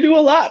it could do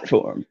a lot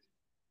for him.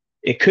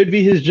 It could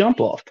be his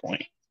jump off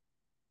point.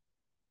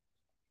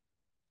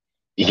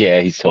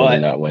 Yeah, he's totally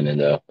not winning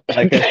though.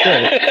 Like I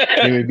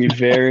said, it would be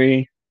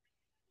very,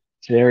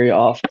 It's very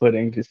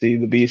off-putting to see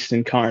the Beast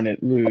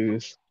Incarnate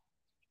lose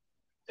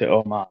to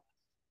Omos.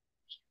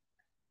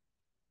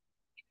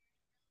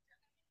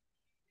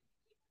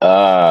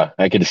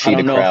 I can see I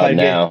the don't know if crowd I gave,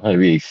 now. It'd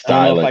be I don't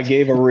know if I silent.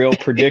 gave a real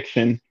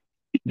prediction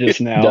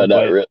just now, No, not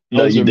but real.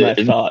 No, those you are my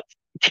didn't. thoughts.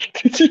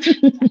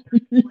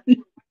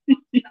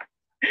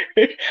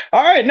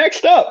 All right,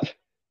 next up,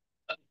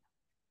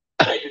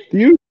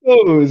 the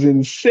Usos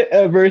and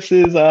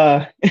versus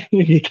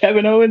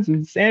Kevin Owens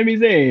and Sami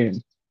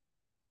Zayn.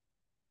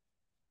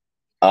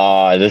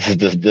 This is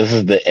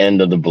the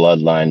end of the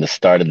bloodline, the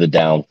start of the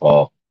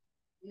downfall.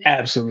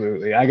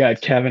 Absolutely, I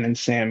got Kevin and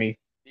Sami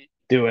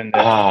doing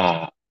this.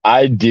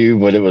 I do,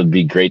 but it would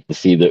be great to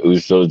see the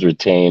Usos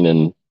retain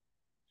and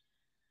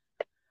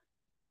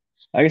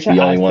Like I said,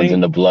 the I only ones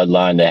in think the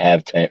bloodline to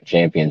have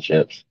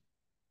championships.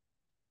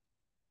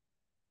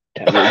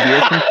 that would be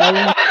a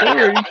compelling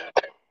story.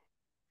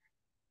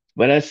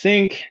 But I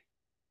think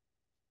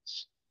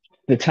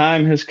the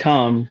time has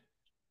come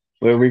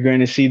where we're going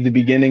to see the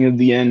beginning of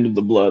the end of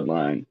the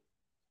bloodline.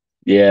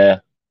 Yeah,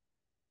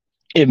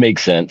 it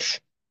makes sense.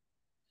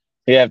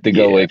 You have to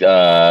go Yeah. with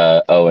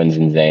Owens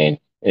and Zayn.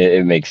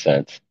 It makes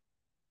sense.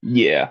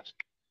 Yeah.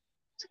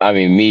 I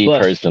mean, me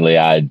Plus, personally,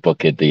 I'd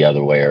book it the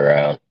other way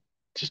around.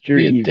 Just to you're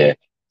be a evil. dick.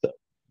 So,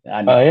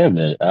 I know. I am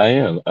it. I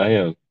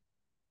am.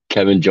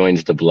 Kevin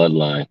joins the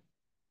bloodline.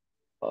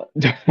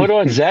 Hold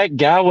on, Zach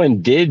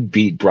Gowen did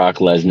beat Brock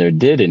Lesnar,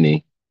 didn't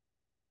he?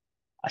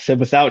 I said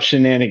without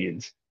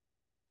shenanigans.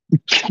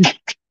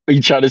 Are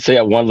you trying to say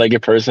a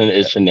one-legged person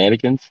is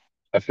shenanigans?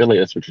 I feel like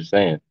that's what you're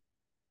saying.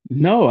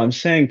 No, I'm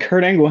saying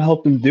Kurt Angle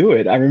helped him do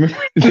it. I remember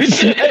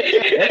this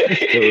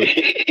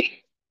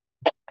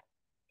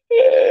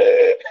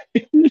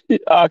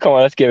Oh, come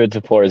on, let's give it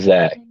to poor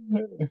Zach.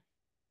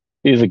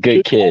 He's a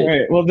good kid. All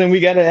right. Well, then we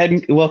got to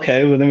add. Well,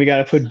 okay. Well, then we got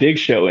to put Big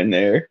Show in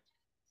there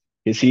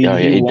because he He won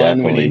when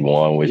definitely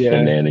won with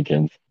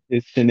shenanigans.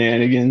 his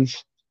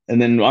shenanigans.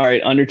 And then, all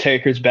right,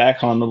 Undertaker's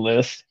back on the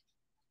list.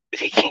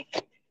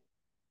 It's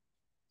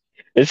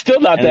still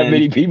not that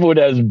many people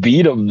that's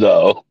beat him,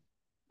 though.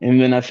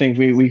 And then I think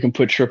we can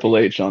put Triple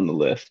H on the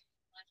list.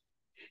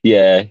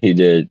 Yeah, he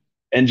did.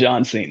 And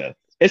John Cena.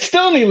 It's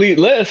still an elite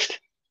list.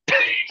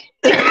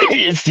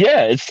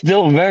 It's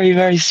still very,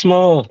 very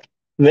small.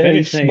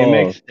 Very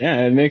small.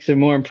 It makes it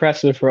more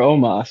impressive for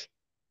Omos.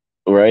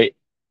 Right.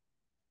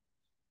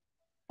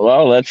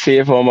 Well, let's see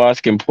if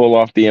Omos can pull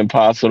off the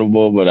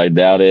impossible, but I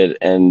doubt it.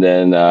 And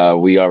then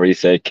we already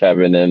said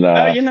Kevin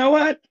and you know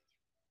what?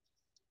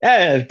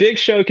 Yeah, if Big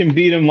Show can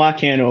beat him, why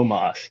can't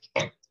Omos?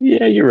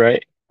 Yeah, you're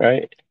right.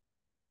 Right.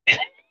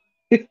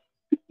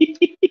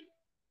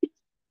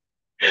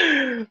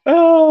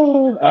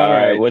 All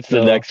right. What's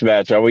the next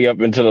match? Are we up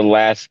into the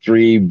last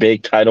three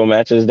big title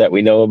matches that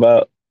we know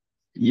about?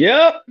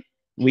 Yep.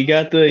 We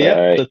got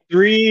the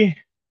three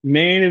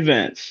main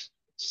events,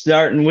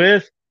 starting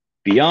with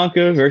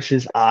Bianca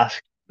versus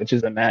Asuka, which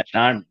is a match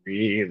I'm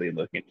really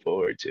looking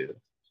forward to.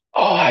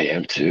 Oh, I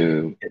am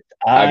too.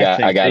 I got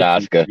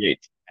Asuka.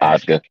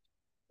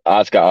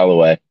 Asuka all the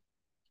way.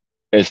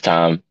 It's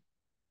time.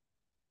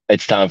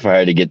 It's time for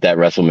her to get that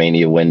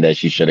WrestleMania win that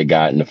she should have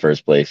got in the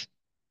first place.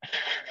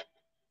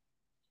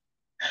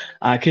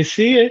 I could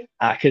see it.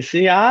 I could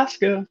see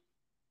Asuka.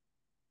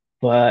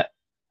 But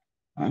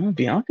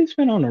Bianca's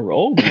been on a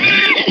roll,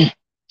 man.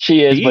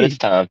 She is, but it's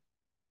time.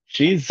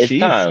 She's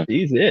time.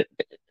 She's it.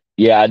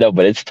 Yeah, I know,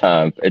 but it's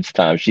time. It's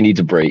time. She needs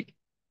a break.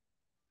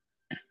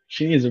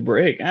 She needs a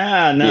break.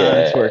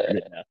 It's working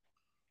it out.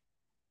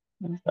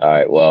 All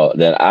right. Well,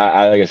 then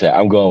I like I said,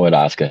 I'm going with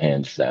Asuka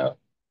hands down.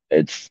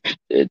 It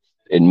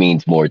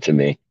means more to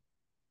me.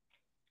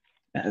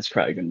 That's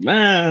probably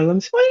gonna. Let me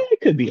see. Well,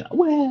 it could be.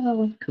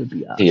 Well, it could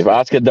be. See, if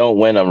Asuka don't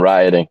win, I'm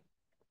rioting.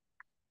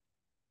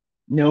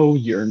 No,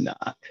 you're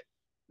not.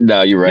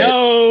 No, you're right.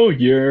 No,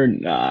 you're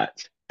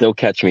not. They'll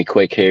catch me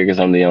quick here because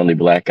I'm the only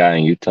black guy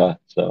in Utah.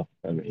 So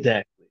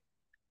exactly.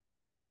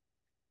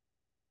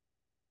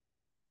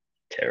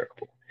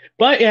 Terrible.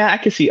 But yeah, I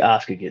can see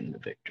Asuka getting the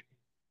victory.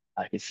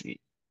 I can see.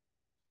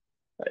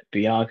 But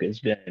Bianca's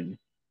been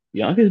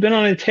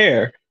on a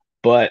tear,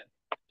 but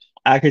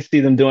I could see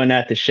them doing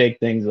that to shake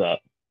things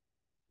up.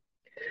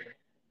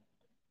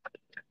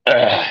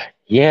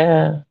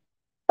 Yeah,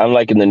 I'm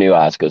liking the new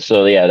Asuka.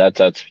 So yeah,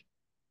 that's.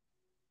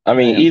 I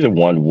mean, either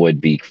one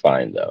would be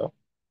fine though.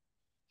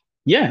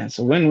 Yeah, it's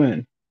a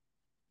win-win.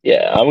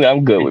 Yeah,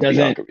 I'm good with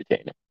Bianca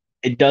retaining.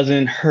 It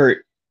doesn't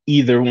hurt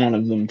either one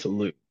of them to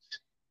lose.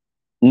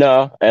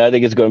 No, and I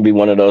think it's going to be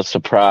one of those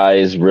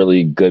surprise,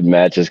 really good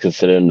matches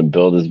considering the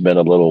build has been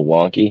a little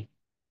wonky.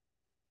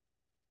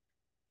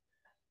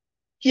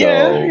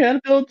 Yeah,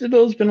 the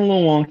build's been a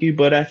little wonky,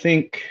 but I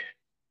think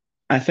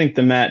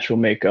the match will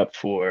make up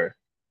for.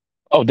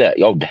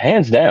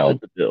 Hands down,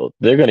 the build.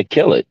 They're going to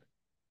kill it.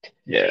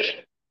 Yeah.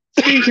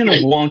 Speaking of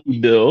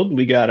wonky build,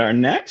 we got our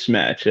next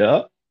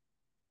matchup: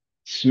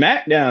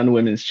 SmackDown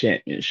Women's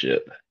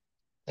Championship.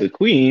 The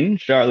Queen,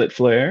 Charlotte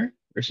Flair,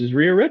 versus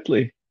Rhea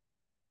Ripley.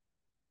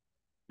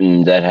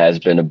 That has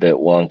been a bit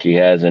wonky,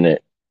 hasn't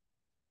it?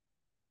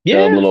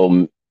 Yeah.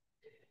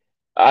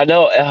 I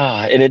know,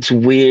 and it's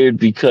weird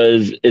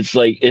because it's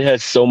like it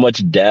has so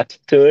much depth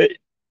to it.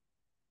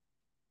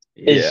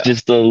 It's Yeah.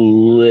 just a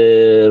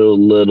little.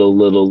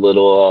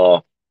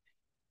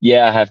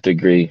 Yeah, I have to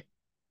agree.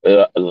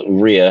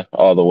 Rhea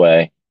all the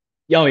way.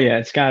 Oh yeah,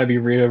 it's got to be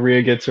Rhea.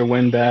 Rhea gets her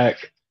win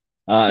back.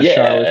 Charlotte's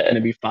Yeah,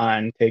 gonna be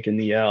fine taking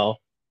the L.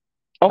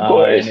 of And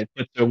course. it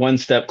puts her one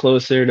step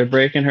closer to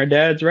breaking her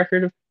dad's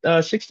record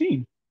of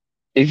 16.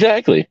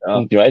 Exactly.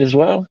 Uh, You might as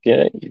well.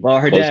 Yeah, well,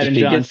 her dad closest and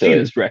she John gets to it.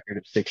 Cena's record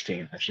of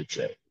 16, I should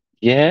say.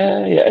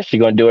 Yeah, yeah. She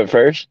gonna do it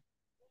first?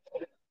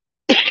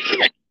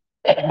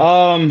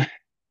 Um,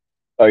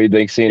 Or you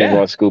think Cena's yeah.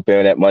 gonna scoop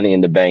in that money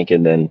in the bank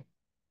and then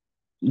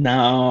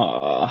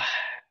Now,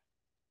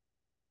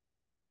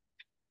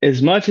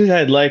 as much as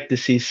I'd like to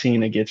see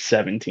Cena get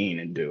 17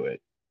 and do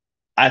it,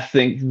 I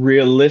think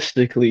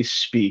realistically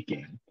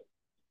speaking,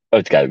 oh,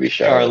 it's got to be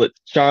Charlotte.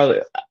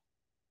 Charlotte.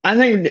 I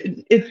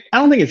think it. I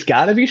don't think it's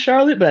got to be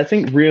Charlotte, but I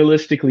think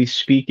realistically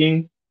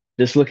speaking,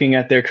 just looking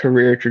at their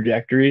career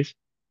trajectories,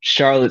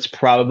 Charlotte's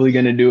probably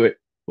going to do it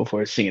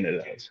before Cena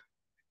does.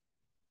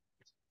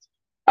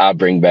 I'll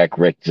bring back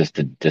Rick just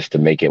to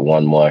make it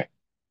one more.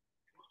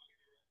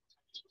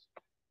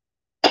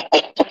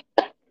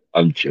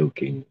 I'm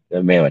joking.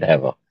 That man would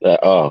have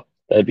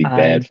that'd be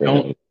bad I for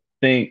don't him.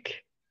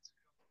 think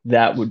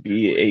that would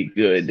be a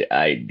good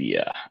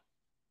idea.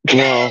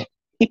 No,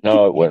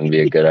 no, it wouldn't be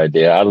a good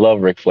idea. I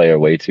love Ric Flair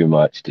way too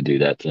much to do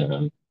that to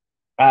him.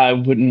 I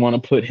wouldn't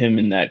want to put him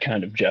in that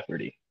kind of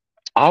jeopardy.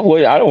 I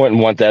don't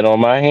want that on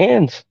my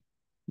hands.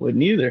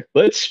 Wouldn't either.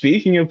 But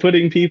speaking of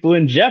putting people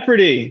in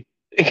jeopardy,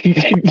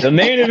 the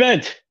main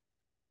event,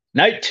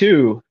 night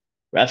 2,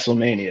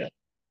 WrestleMania.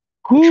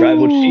 The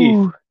Tribal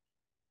Chief,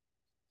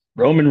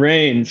 Roman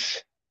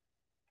Reigns,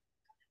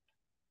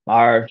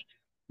 our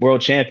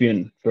world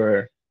champion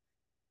for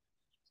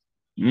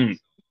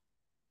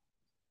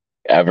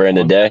Ever in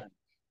the day.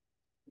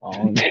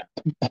 long time.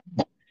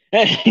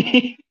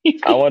 I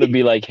want to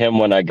be like him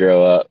when I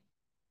grow up.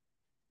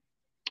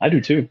 I do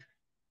too.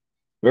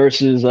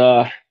 Versus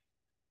the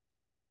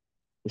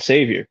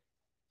Savior,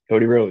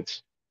 Cody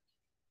Rhodes.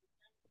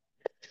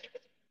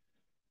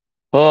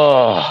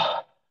 Oh,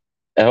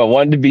 if I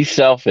wanted to be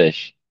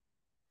selfish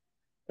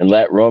and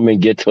let Roman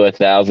get to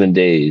 1,000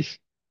 days,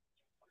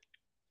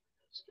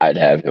 I'd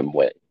have him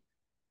win.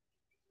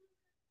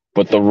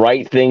 But the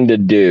right thing to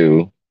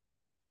do,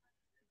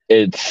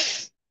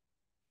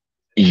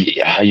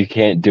 you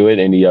can't do it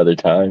any other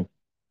time.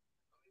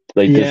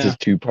 Like this is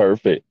too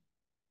perfect.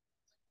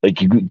 Like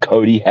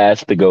Cody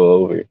has to go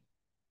over.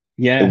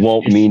 Yeah. It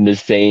won't mean the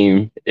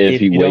same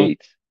if he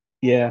waits.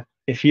 Yeah.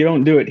 If you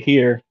don't do it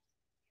here.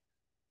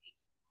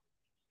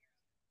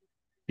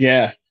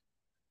 Yeah.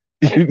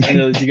 I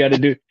know you got to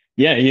do.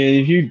 Yeah.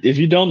 If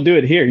you don't do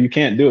it here, you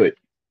can't do it.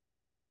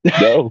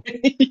 No.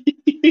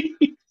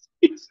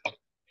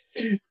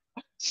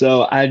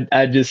 So I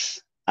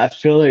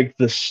feel like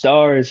the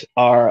stars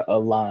are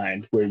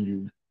aligned where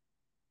you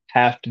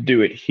have to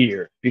do it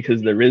here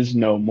because there is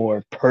no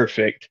more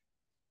perfect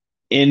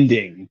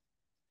ending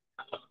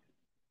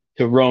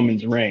to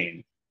Roman's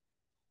reign.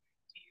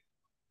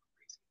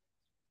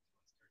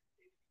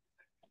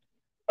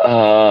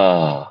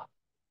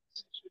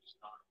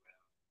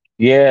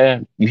 Yeah,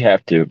 you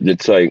have to.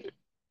 It's like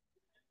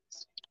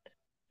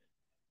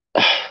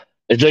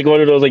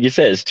one of those, like you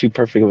said, it's too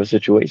perfect of a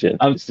situation.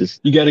 It's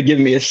just you got to give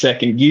me a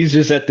second. He's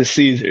just at the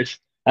Caesars.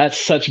 That's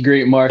such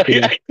great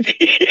marketing.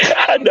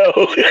 I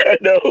know.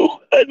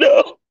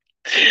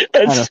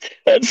 That's.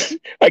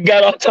 I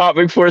got off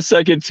topic for a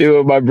second too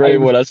in my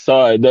brain when I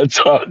saw it. That's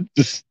all.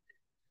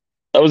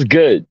 That was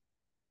good.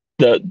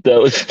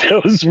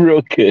 That was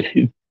real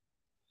good.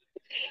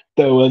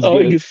 That was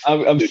good.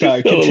 I'm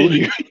sorry.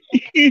 Continue.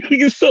 You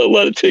can sell a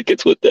lot of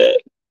tickets with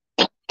that.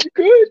 You're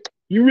good.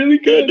 You really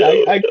good.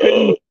 I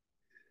couldn't.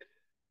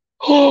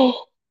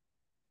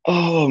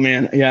 Oh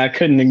man, yeah, I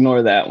couldn't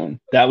ignore that one.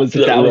 That was a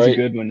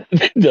good one.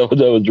 that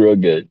was real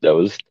good. That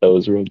was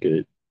real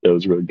good. That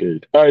was real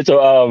good. All right,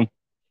 so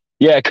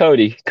yeah,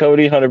 Cody,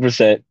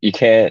 100%. You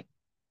can't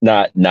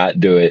not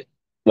do it.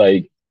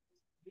 Like,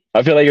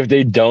 I feel like if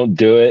they don't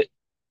do it,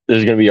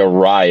 there's gonna be a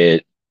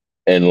riot,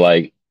 and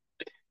like,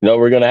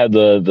 we're gonna have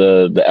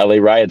the LA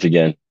riots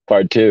again,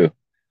 part 2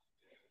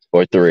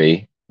 or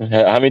 3. How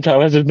many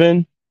times has it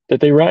been that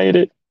they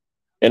rioted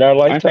in our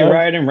lifetime? Aren't they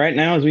rioting right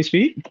now as we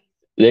speak?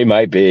 They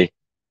might be.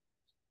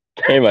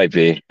 I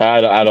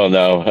don't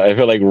know. I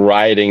feel like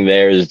rioting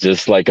there is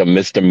just like a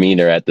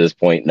misdemeanor at this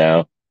point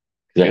now.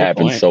 It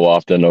happens so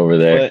often over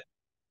there. But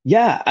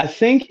yeah, I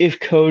think if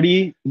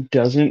Cody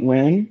doesn't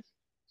win,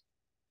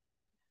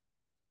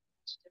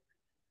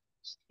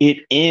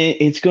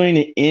 it's going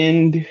to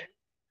end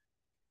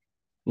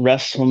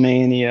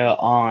WrestleMania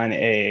on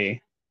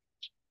a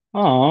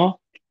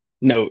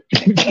note.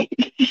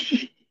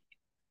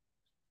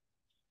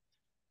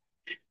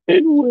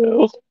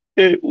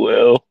 It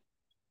will.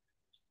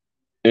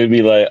 It'd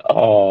be like,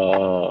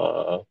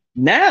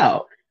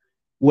 Now,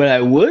 what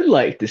I would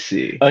like to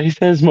see. He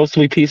says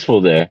mostly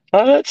peaceful there.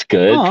 Oh, that's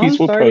good.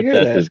 Peaceful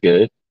protest is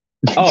good.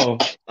 Oh,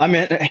 I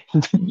meant.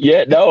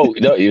 Yeah, no,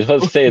 you're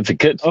supposed to say it's a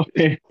good.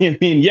 Okay, I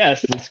mean,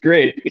 yes, it's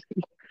great.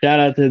 Shout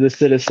out to the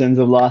citizens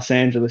of Los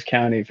Angeles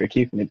County for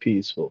keeping it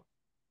peaceful.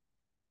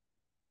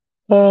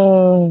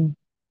 Oh,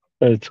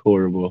 that's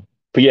horrible.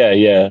 But yeah,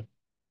 yeah.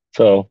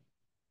 So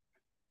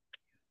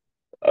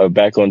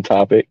back on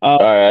topic. Uh, All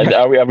right,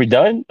 are we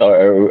done?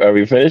 Or are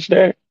we finished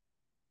there?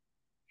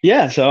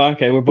 yeah. So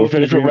okay, we're We're both in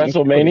finished with agreement with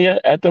Cody. WrestleMania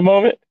at the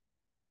moment.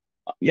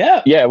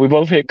 Yeah, Yeah, we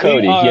both hit we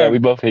Cody. Yeah, are. we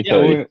both hit Yeah,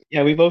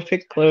 Cody. we both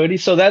picked Cody.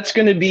 So that's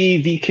going to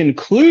be the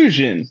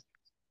conclusion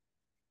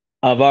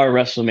of our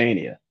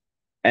WrestleMania.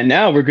 And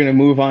now we're going to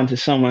move on to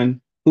someone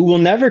who will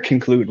never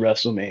conclude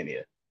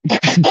WrestleMania.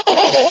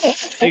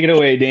 Take it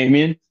away,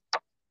 Damien.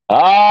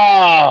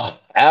 Ah,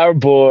 our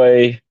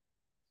boy.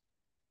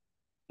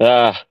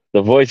 The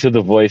voice of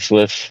the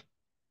voiceless,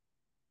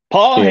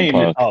 Paul CM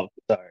Heyman. Punk. Oh,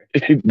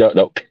 sorry.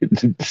 No,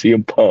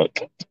 CM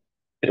Punk.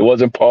 It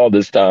wasn't Paul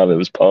this time. It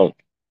was Punk.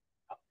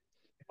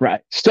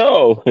 Right.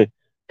 So,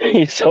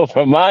 so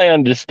from my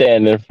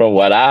understanding, from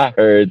what I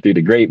heard through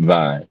the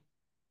grapevine,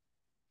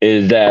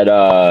 is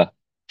that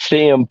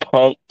CM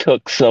Punk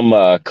took some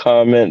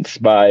comments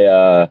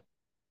by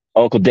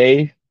Uncle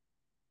Dave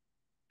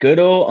Good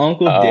old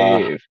Uncle uh,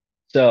 Dave.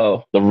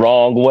 So, the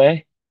wrong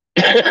way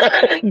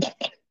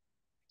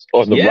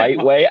or the yeah. right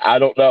way. I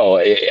don't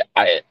know.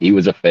 He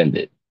was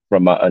offended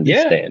from my Yeah.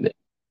 understanding.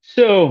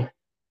 So,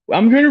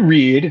 I'm going to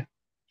read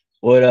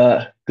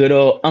what good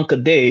old Uncle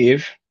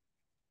Dave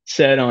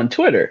said on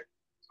Twitter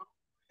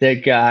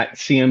that got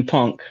CM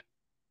Punk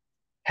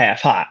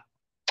half hot.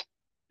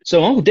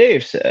 So, Uncle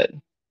Dave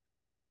said,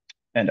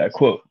 and I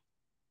quote,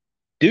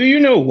 "Do you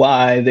know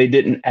why they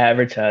didn't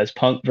advertise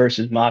Punk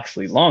versus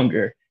Moxley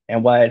longer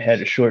and why it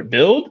had a short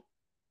build?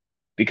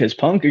 Because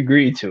Punk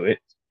agreed to it.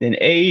 Then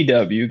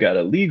AEW got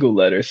a legal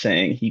letter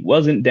saying he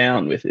wasn't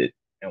down with it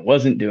and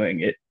wasn't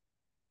doing it.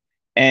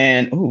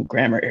 And, oh,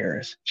 grammar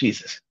errors.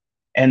 Jesus.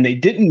 And they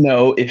didn't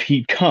know if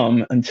he'd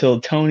come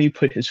until Tony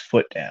put his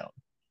foot down.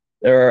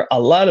 There are a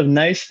lot of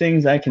nice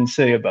things I can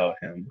say about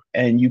him,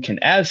 and you can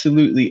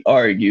absolutely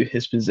argue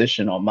his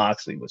position on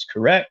Moxley was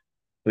correct,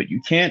 but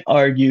you can't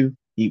argue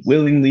he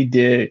willingly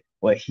did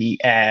what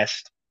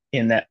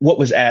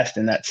was asked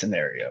in that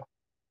scenario.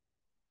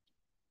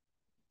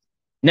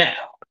 Now,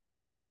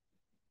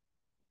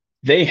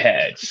 they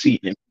had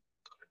seen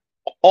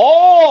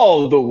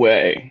all the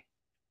way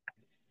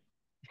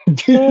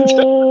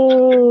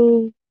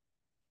Oh,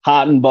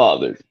 hot and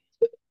bothered.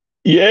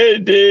 yeah,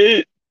 it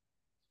did.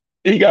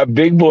 He got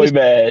big boy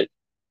mad.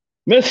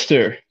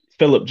 Mr.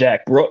 Philip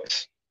Jack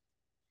Brooks,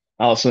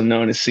 also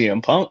known as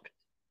CM Punk,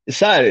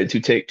 decided to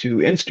take to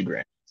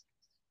Instagram.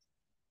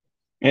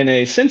 In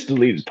a since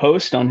deleted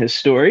post on his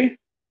story,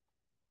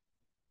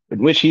 in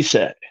which he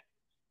said,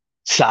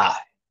 "Sigh.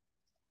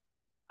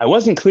 I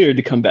wasn't cleared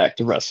to come back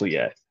to wrestle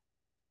yet.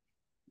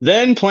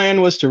 Then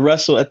plan was to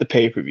wrestle at the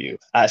pay-per-view.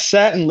 I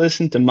sat and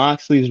listened to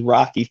Moxley's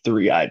Rocky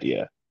 3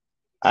 idea.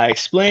 I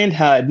explained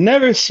how I'd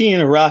never seen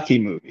a Rocky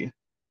movie,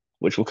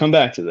 which we'll come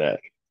back to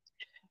that.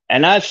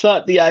 And I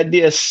thought the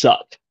idea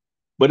sucked.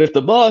 But if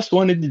the boss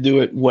wanted to do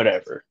it,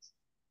 whatever.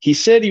 He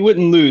said he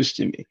wouldn't lose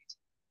to me.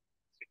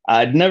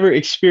 I'd never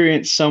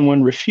experienced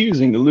someone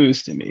refusing to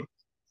lose to me.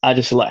 I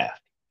just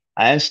laughed.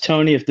 I asked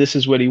Tony if this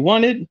is what he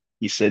wanted.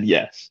 He said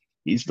yes.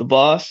 He's the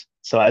boss,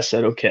 so I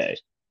said okay.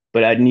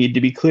 But I'd need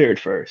to be cleared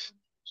first.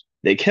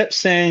 They kept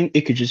saying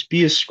it could just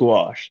be a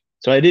squash,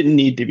 so I didn't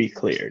need to be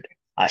cleared.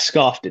 I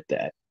scoffed at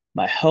that.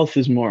 My health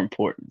is more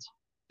important.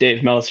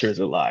 Dave Meltzer is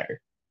a liar.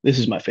 This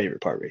is my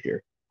favorite part right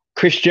here.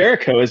 Chris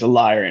Jericho is a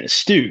liar and a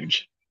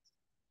stooge.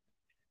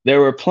 There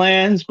were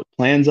plans, but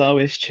plans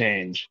always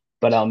change.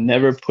 But I'll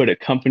never put a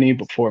company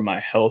before my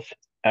health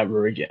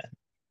ever again."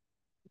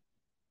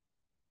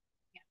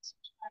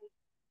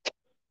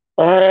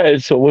 All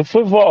right. So with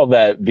all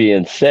that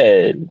being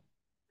said,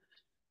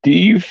 do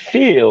you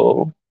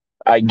feel,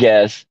 I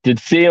guess, should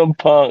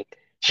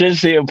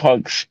CM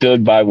Punk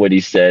stood by what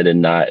he said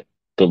and not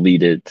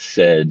deleted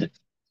said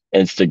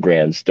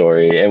Instagram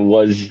story? And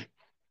was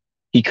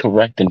he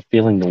correct in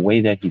feeling the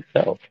way that he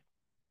felt?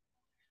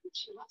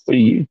 What do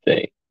you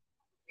think?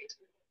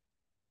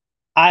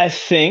 I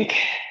think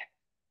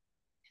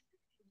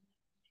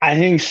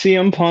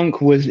CM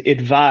Punk was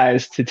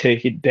advised to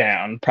take it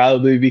down,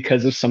 probably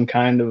because of some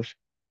kind of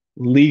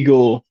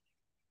legal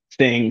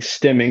thing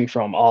stemming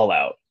from All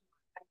Out.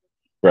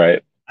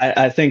 Right.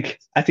 I think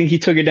he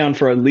took it down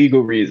for a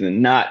legal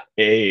reason, not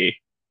a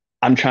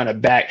I'm trying to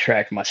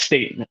backtrack my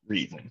statement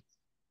reason.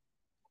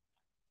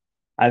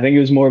 I think it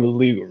was more of a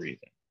legal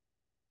reason.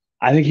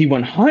 I think he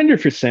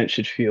 100%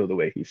 should feel the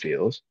way he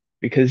feels,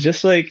 because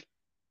just like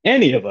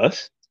any of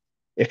us,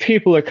 if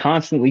people are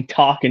constantly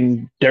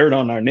talking dirt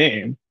on our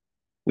name,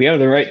 we have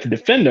the right to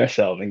defend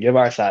ourselves and give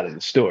our side of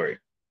the story.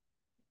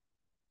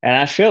 And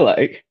I feel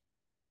like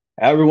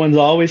everyone's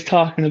always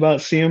talking about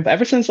CM.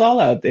 Ever since All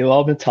Out, they've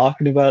all been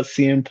talking about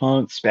CM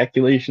Punk,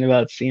 speculation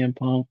about CM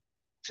Punk.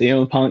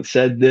 CM Punk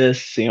said this,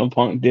 CM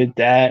Punk did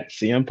that,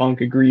 CM Punk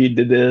agreed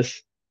to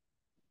this.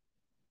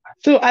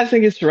 So I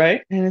think it's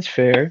right and it's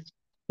fair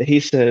that he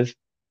says,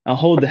 Now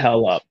hold the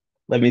hell up.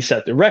 Let me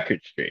set the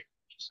record straight.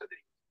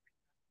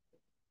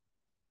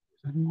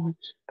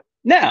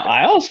 Now,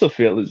 I also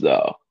feel as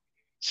though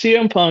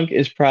CM Punk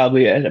is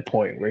probably at a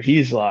point where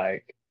he's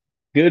like,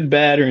 good,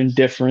 bad, or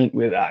indifferent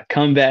with I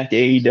come back to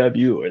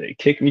AEW or they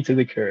kick me to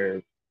the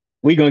curb.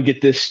 We're going to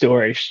get this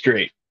story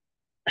straight.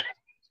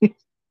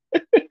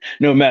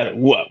 No matter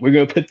what, we're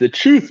going to put the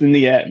truth in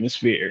the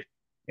atmosphere.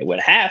 And what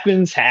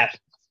happens,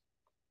 happens.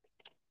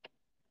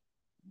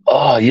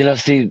 Oh,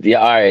 see, yeah,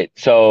 all right.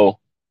 So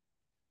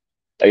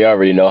you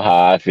already know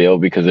how I feel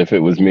because if it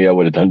was me, I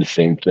would have done the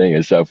same thing,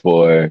 except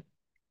for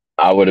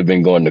I would have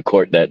been going to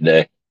court that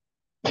day.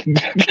 Because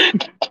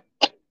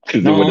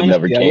it would have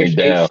never came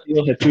down.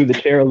 Steel had threw the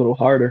chair a little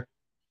harder.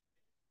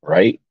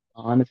 Right?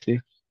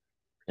 Honestly.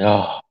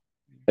 Oh,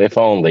 if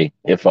only.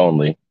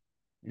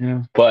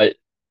 Yeah. But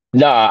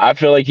I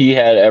feel like he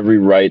had every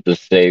right to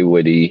say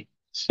what he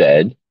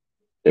said.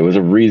 There was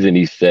a reason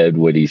he said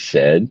what he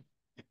said.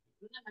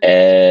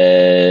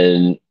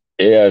 And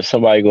yeah,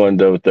 somebody going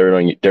to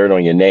dirt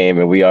on your name,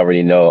 and we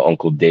already know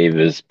Uncle Dave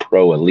is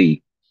pro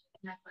elite.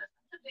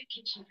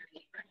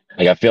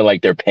 Like I feel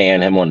like they're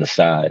paying him on the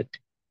side.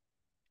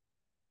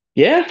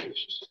 Yeah.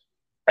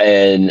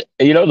 And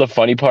the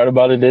funny part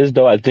about it is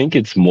though, I think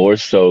it's more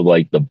so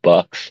like the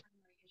Bucks.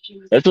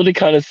 That's what it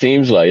kind of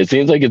seems like. It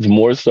seems like it's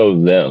more so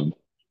them.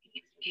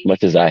 As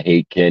much as I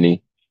hate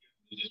Kenny,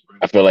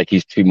 I feel like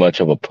he's too much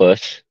of a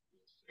puss.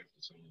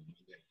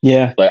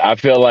 Yeah. Like I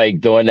feel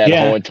like during that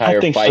whole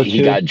entire fight, so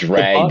he got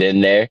dragged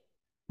in there.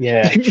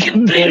 Yeah.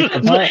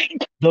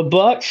 The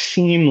Bucks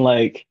seem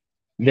like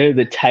they're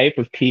the type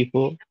of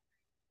people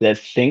that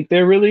think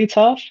they're really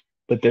tough,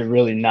 but they're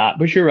really not.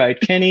 But you're right.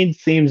 Kenny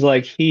seems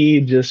like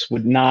he just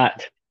would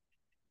not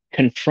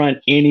confront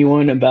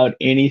anyone about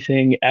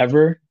anything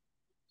ever.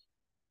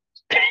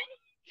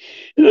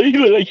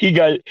 Like he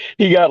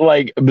got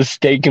like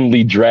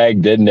mistakenly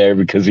dragged in there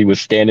because he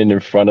was standing in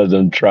front of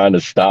them trying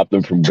to stop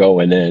them from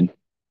going in.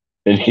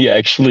 And he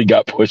actually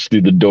got pushed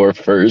through the door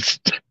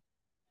first.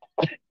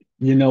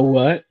 You know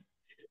what?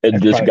 And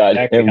That's just got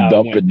hemmed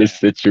up in this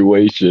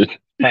situation.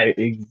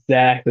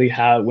 Exactly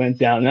how it went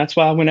down. And that's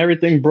why when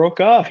everything broke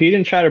off, he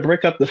didn't try to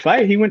break up the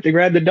fight. He went to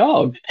grab the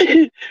dog.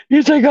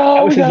 He's like,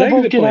 oh, we gotta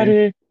both get out of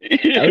here.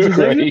 That was his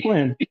exit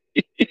plan.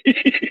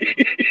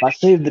 If I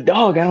save the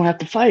dog, I don't have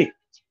to fight.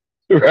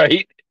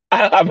 Right?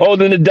 I'm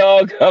holding the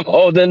dog.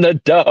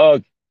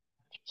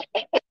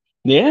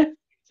 Yeah.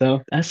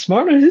 So that's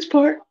smart on his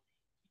part.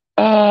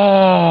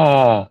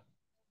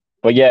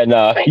 But yeah,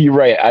 no, you're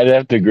right. I'd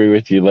have to agree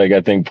with you. Like,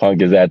 I think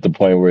Punk is at the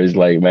point where he's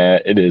like,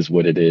 man, it is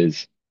what it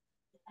is.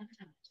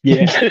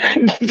 Yeah.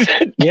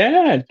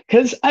 Yeah.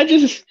 Because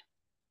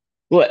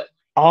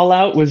All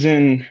Out was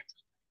in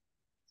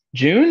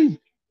June?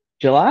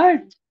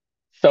 July?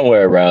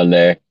 Somewhere around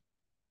there.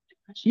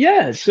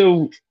 Yeah.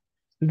 So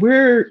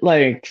we're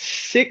like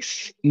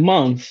 6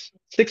 months,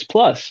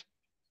 6+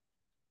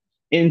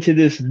 into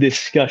this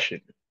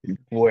discussion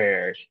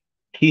where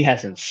he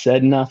hasn't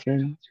said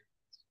nothing.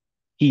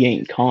 He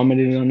ain't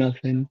commented on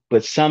nothing,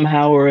 but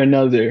somehow or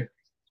another,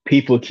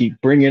 people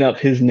keep bringing up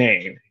his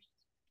name.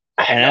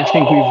 And I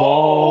think we've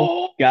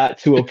all got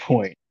to a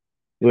point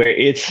where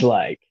it's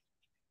like,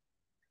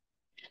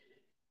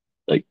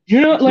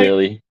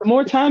 really? The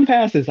more time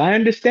passes, I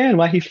understand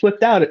why he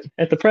flipped out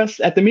at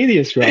the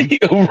media scrum.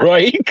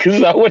 Right?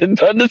 Because I would have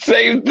done the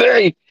same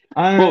thing.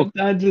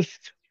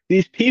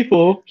 These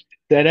people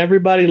that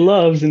everybody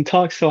loves and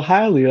talks so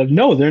highly of,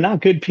 no, they're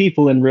not good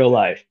people in real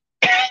life.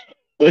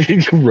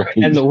 Right.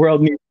 And the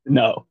world needs to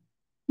know.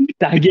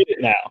 I get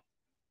it now.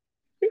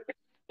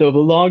 So the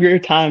longer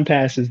time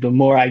passes, the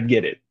more I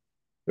get it.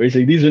 Where you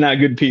say, these are not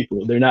good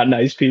people. They're not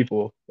nice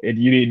people. And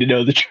you need to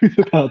know the truth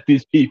about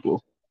these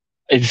people.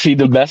 And see,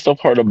 the messed up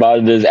part about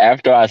it is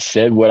after I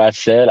said what I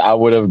said, I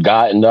would have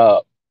gotten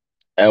up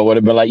and would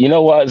have been like, you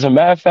know what? As a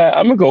matter of fact,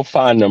 I'm going to go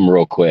find them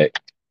real quick.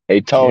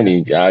 Hey,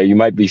 Tony, you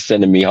might be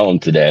sending me home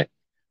today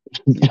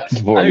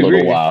for a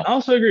little while. I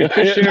also agree.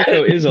 Chris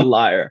Jericho is a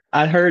liar.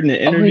 I heard in an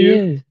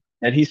interview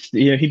that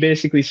he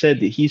basically said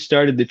that he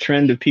started the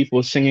trend of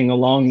people singing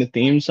along the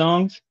theme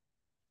songs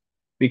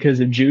because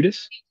of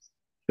Judas.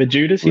 But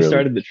Judas, he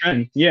started the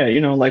trend. Yeah,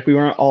 like we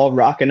weren't all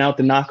rocking out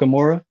the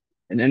Nakamura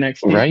and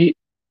NXT. Right?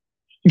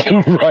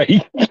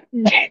 Right.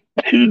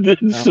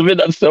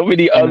 There's so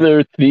many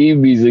other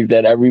theme music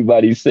that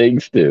everybody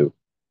sings to.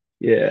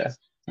 Yeah.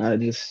 I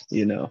just,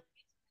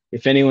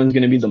 if anyone's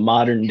going to be the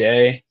modern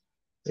day,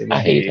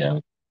 I hate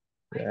him.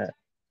 Yeah.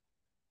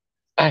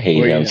 I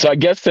hate him. So I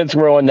guess since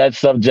we're on that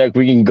subject,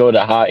 we can go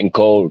to hot and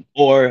cold.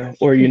 Or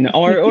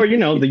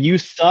the "You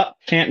Suck"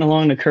 chanting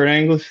along the Kurt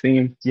Angle's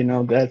theme.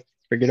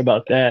 Forget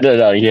about that.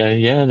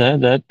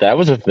 That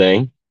was a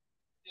thing.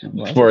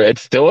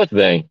 It's still a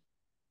thing.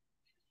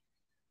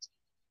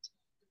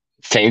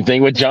 Same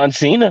thing with John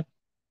Cena.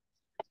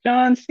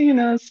 John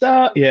Cena,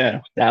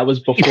 yeah, that was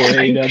before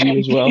AEW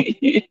as well.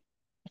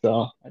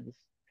 So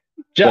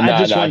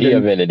he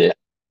invented it.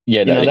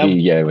 Yeah,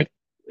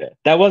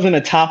 that wasn't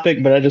a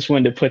topic, but I just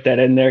wanted to put that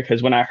in there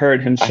because when I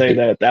heard him say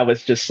that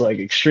was just like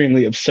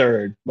extremely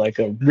absurd, like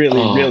a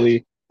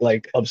really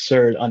like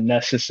absurd,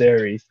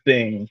 unnecessary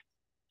thing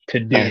to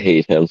do. I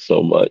hate him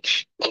so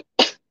much. I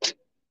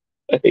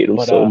hate him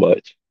But, so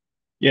much.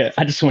 Yeah,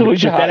 I just want to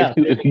put that out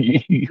there.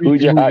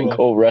 Who's your hot and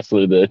cold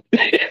wrestler then?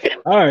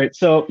 All right,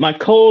 so my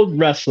cold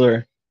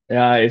wrestler,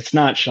 it's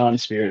not Sean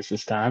Spears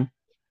this time.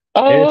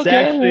 Oh, It's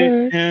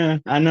actually, yeah,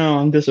 I know,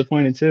 I'm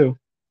disappointed too.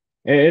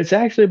 It's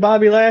actually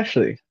Bobby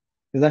Lashley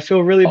because I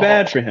feel really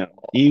bad for him.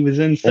 He was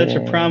in such a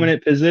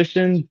prominent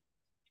position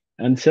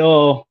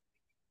until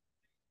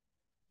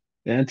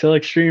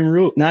Elimination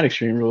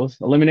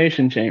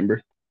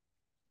Chamber.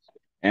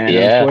 And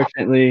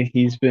unfortunately,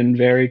 he's been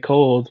very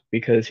cold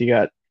because he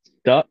got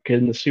stuck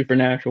in the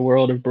supernatural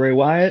world of Bray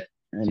Wyatt.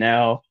 And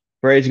now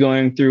Bray's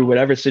going through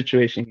whatever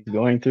situation he's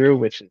going through,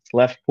 which has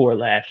left poor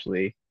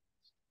Lashley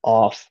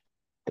off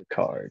the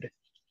card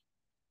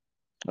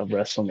of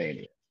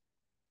WrestleMania.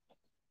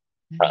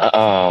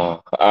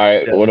 All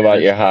right. What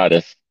about your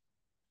hottest?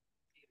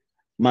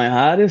 My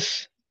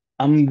hottest,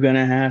 I'm going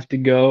to have to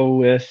go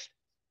with,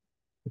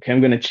 okay, I'm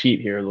going to cheat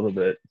here a little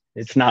bit.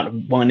 It's not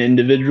one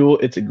individual,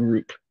 it's a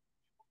group.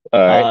 All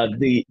right.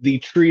 The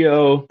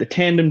trio, the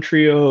tandem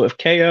trio of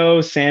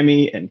KO,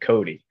 Sammy, and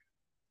Cody.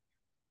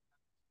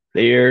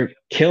 They're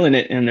killing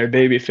it in their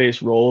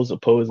babyface roles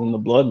opposing the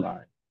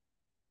Bloodline.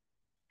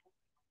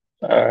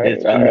 All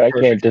right. I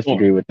can't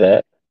disagree with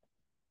that.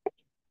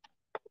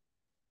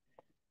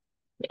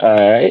 All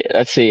right.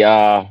 Let's see.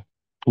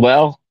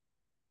 Well,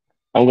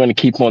 I'm going to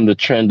keep on the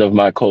trend of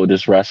my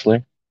coldest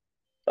wrestler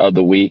of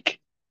the week,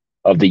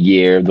 of the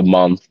year, the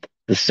month,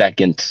 the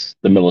seconds,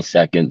 the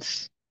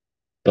milliseconds,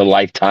 the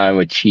lifetime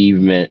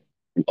achievement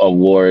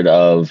award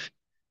of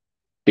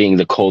being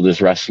the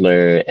coldest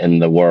wrestler in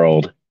the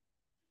world.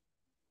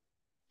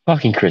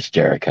 Fucking Chris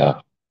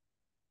Jericho.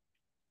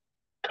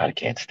 God, I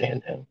can't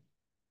stand him.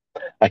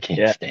 I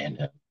can't stand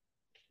him.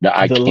 No,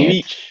 I can't.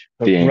 Leech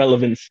of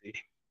relevancy.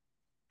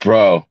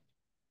 Bro,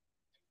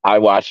 I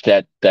watched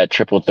that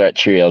triple threat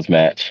trios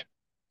match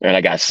and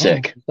I got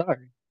sick. Oh,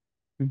 sorry.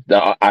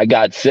 No, I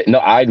got sick. No,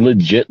 I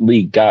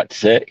legitly got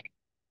sick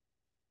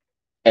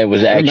and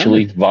was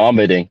actually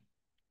vomiting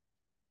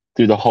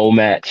through the whole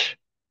match.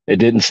 It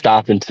didn't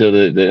stop until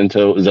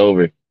until it was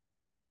over.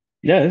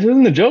 Yeah, this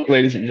isn't a joke,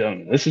 ladies and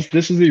gentlemen. This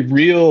is a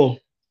real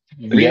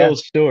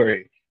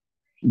story.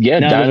 Yeah,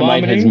 now,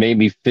 Dynamite has made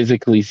me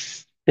physically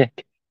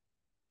sick.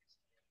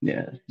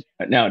 Yeah.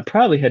 Now, it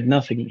probably had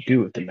nothing to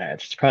do with the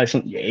match. It's probably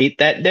something you ate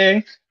that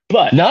day.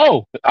 But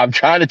no, I'm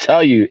trying to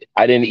tell you,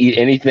 I didn't eat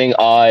anything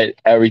odd.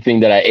 Everything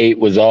that I ate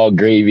was all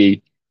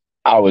gravy.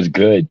 I was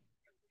good.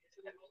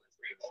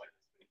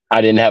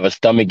 I didn't have a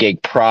stomach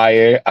ache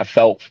prior. I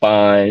felt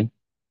fine.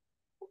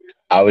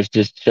 I was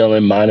just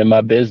chilling, minding my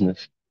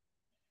business.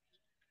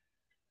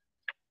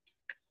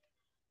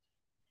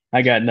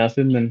 I got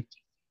nothing then.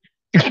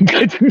 I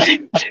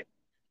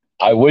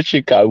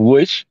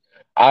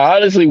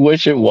honestly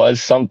wish it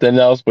was something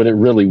else, but it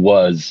really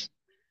was.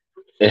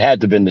 It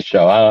had to have been the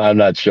show. I'm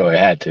not sure. It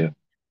had to.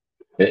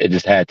 It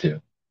just had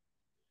to.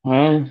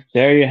 Well,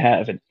 there you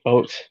have it,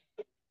 folks.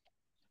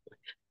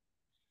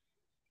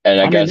 And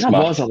I guess that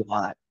was a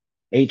lot.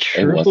 A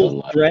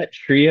triple threat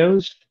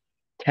trios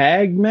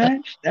tag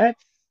match?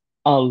 That's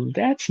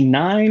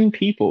 9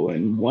 people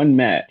in one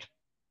match.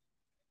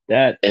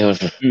 It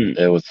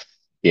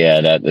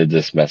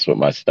just messed with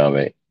my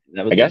stomach.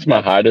 I guess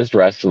my hottest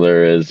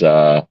wrestler is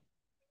I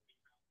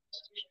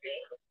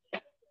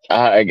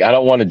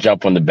don't want to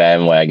jump on the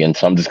bandwagon,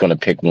 so I'm just gonna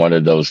pick one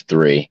of those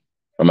 3.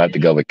 I'm gonna have to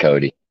go with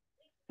Cody.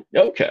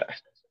 Okay.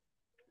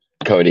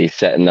 Cody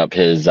setting up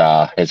his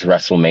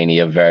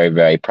WrestleMania very,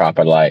 very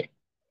proper light.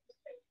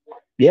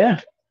 Yeah.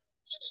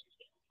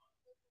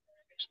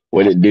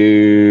 What it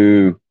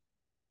do?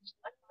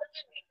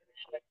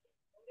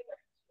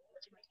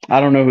 I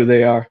don't know who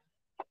they are.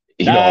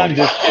 I'm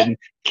just kidding.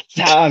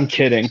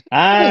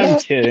 I'm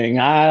kidding.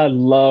 I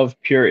love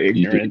pure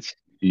ignorance.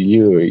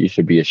 You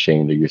should be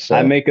ashamed of yourself.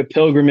 I make a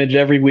pilgrimage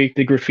every week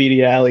to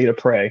Graffiti Alley to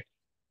pray.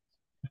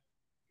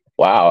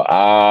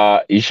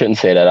 Wow. You shouldn't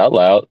say that out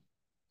loud.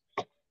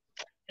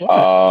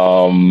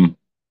 What?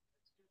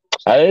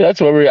 That's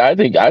where I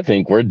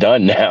think we're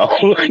done now.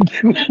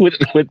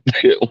 with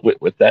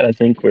that, I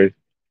think we're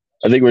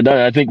done.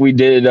 I think we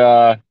did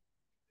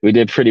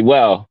pretty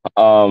well.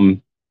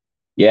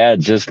 Yeah,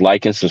 just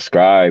like and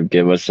subscribe.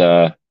 Give us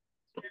a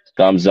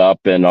thumbs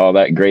up and all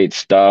that great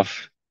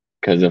stuff.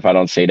 Because if I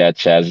don't say that,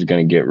 Chaz is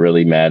going to get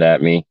really mad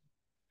at me.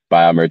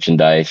 Buy our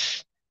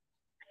merchandise.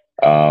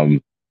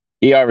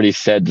 He already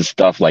said the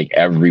stuff like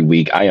every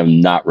week. I am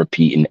not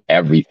repeating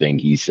everything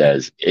he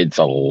says. It's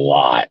a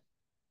lot.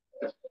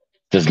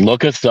 Just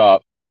look us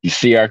up. You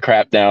see our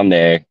crap down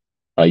there.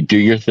 Like, do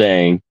your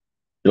thing.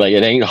 Like,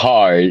 it ain't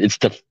hard. It's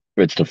the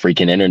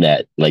freaking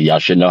internet. Like, y'all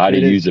should know how to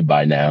use it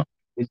by now.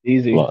 It's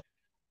easy. Well,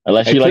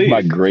 unless you're like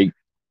my great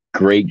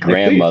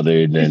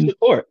grandmother, then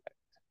support.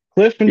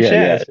 Cliff and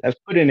Chaz have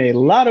put in a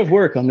lot of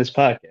work on this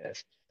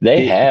podcast.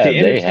 They have. To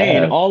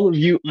entertain all of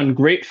you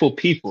ungrateful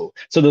people.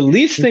 So the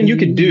least thing you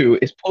could do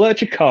is pull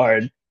out your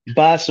card,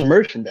 buy some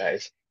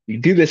merchandise. You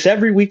do this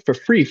every week for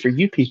free for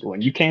you people,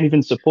 and you can't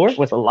even support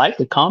with a like,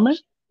 a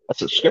comment. a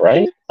subscription.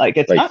 Right? Like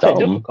it's Like not that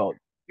something. difficult.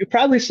 You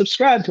probably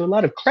subscribe to a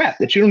lot of crap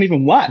that you don't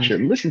even watch or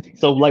listen to.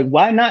 So like,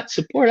 why not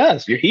support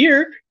us? You're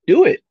here,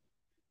 do it.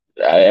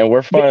 And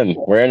we're fun.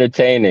 We're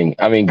entertaining.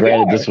 I mean, We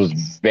granted, are. this was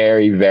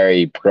very,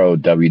 very pro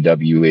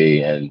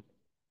WWE, and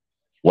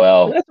But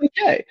well, that's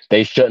okay.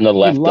 they shouldn't have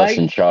You left us like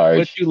in what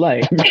charge. you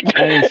like,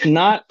 and it's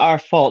not our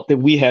fault that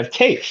we have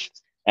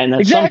taste, and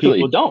that some people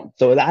Exactly. don't.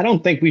 So I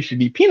don't think we should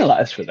be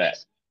penalized for that.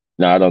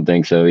 No, I don't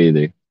think so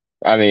either.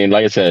 I mean,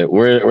 like I said,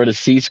 we're the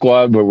C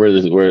squad, but we're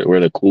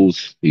the cool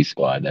C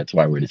squad. That's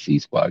why we're the C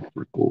squad.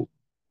 We're cool.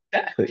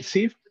 Exactly.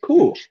 See,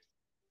 cool.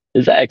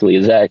 Exactly,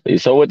 exactly.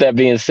 So with that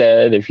being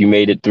said, if you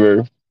made it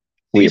through,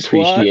 we C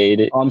squad. appreciate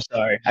it. Oh, I'm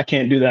sorry, I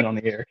can't do that on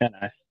the air, can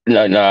I?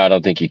 No, no, I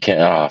don't think you can.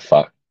 Ah,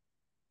 fuck.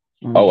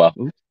 Oh well.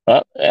 Oops.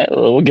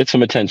 We'll get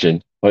some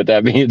attention. With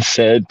that being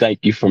said, thank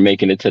you for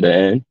making it to the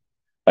end.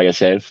 Like I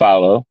said,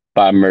 follow,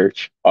 buy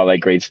merch, all that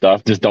great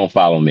stuff. Just don't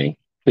follow me.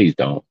 Please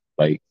don't.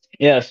 Like,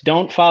 Yes,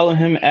 don't follow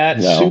him at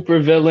no.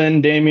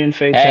 supervillain Damien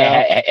Fatal.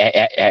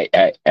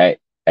 Hey,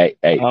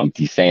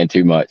 he's saying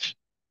too much.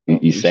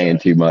 He's I'm saying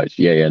sorry. too much.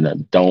 Yeah, no,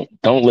 don't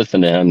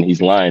listen to him.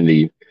 He's lying to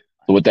you.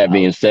 So with that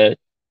being said,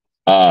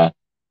 Dark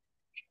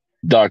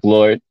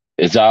Lord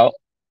is out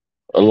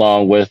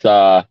along with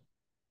Mr.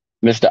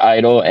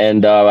 Idol,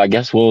 and I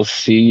guess we'll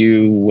see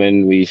you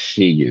when we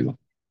see you.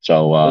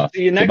 So We'll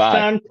see you next goodbye.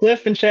 time.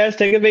 Cliff and Chaz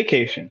take a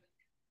vacation.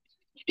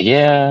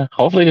 Yeah,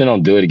 hopefully they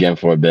don't do it again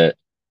for a bit.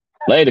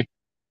 Later.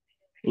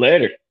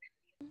 Later.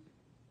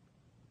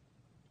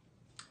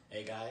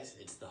 Hey guys,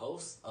 it's the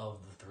host of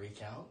the 3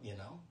 Count,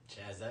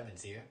 Chaz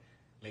Evans here.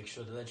 Make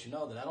sure to let you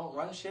know that I don't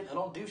run shit, I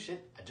don't do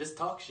shit, I just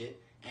talk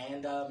shit.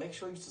 And make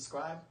sure you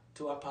subscribe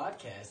to our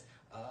podcast.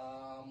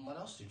 What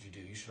else did you do?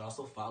 You should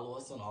also follow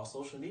us on all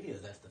social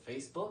medias. That's the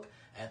Facebook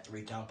at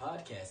 3 Count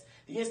Podcast,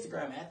 the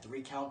Instagram at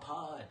 3 Count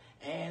Pod,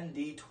 and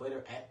the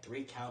Twitter at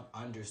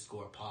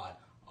 3count_pod.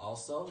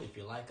 Also, if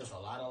you like us a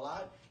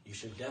lot, you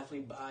should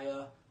definitely buy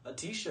a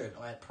t-shirt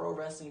at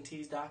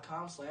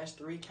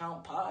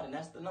prowrestlingtees.com/3countpod, and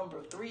that's the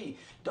number 3.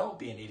 Don't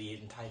be an idiot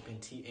and type in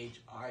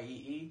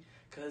THREE,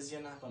 because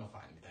you're not going to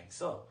find anything.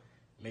 So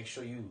make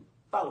sure you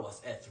follow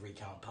us at 3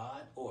 Count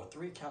Pod or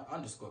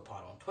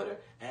 3count_pod on Twitter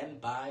and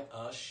buy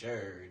a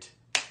shirt.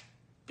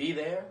 Be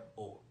there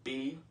or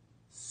be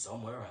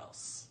somewhere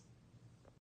else.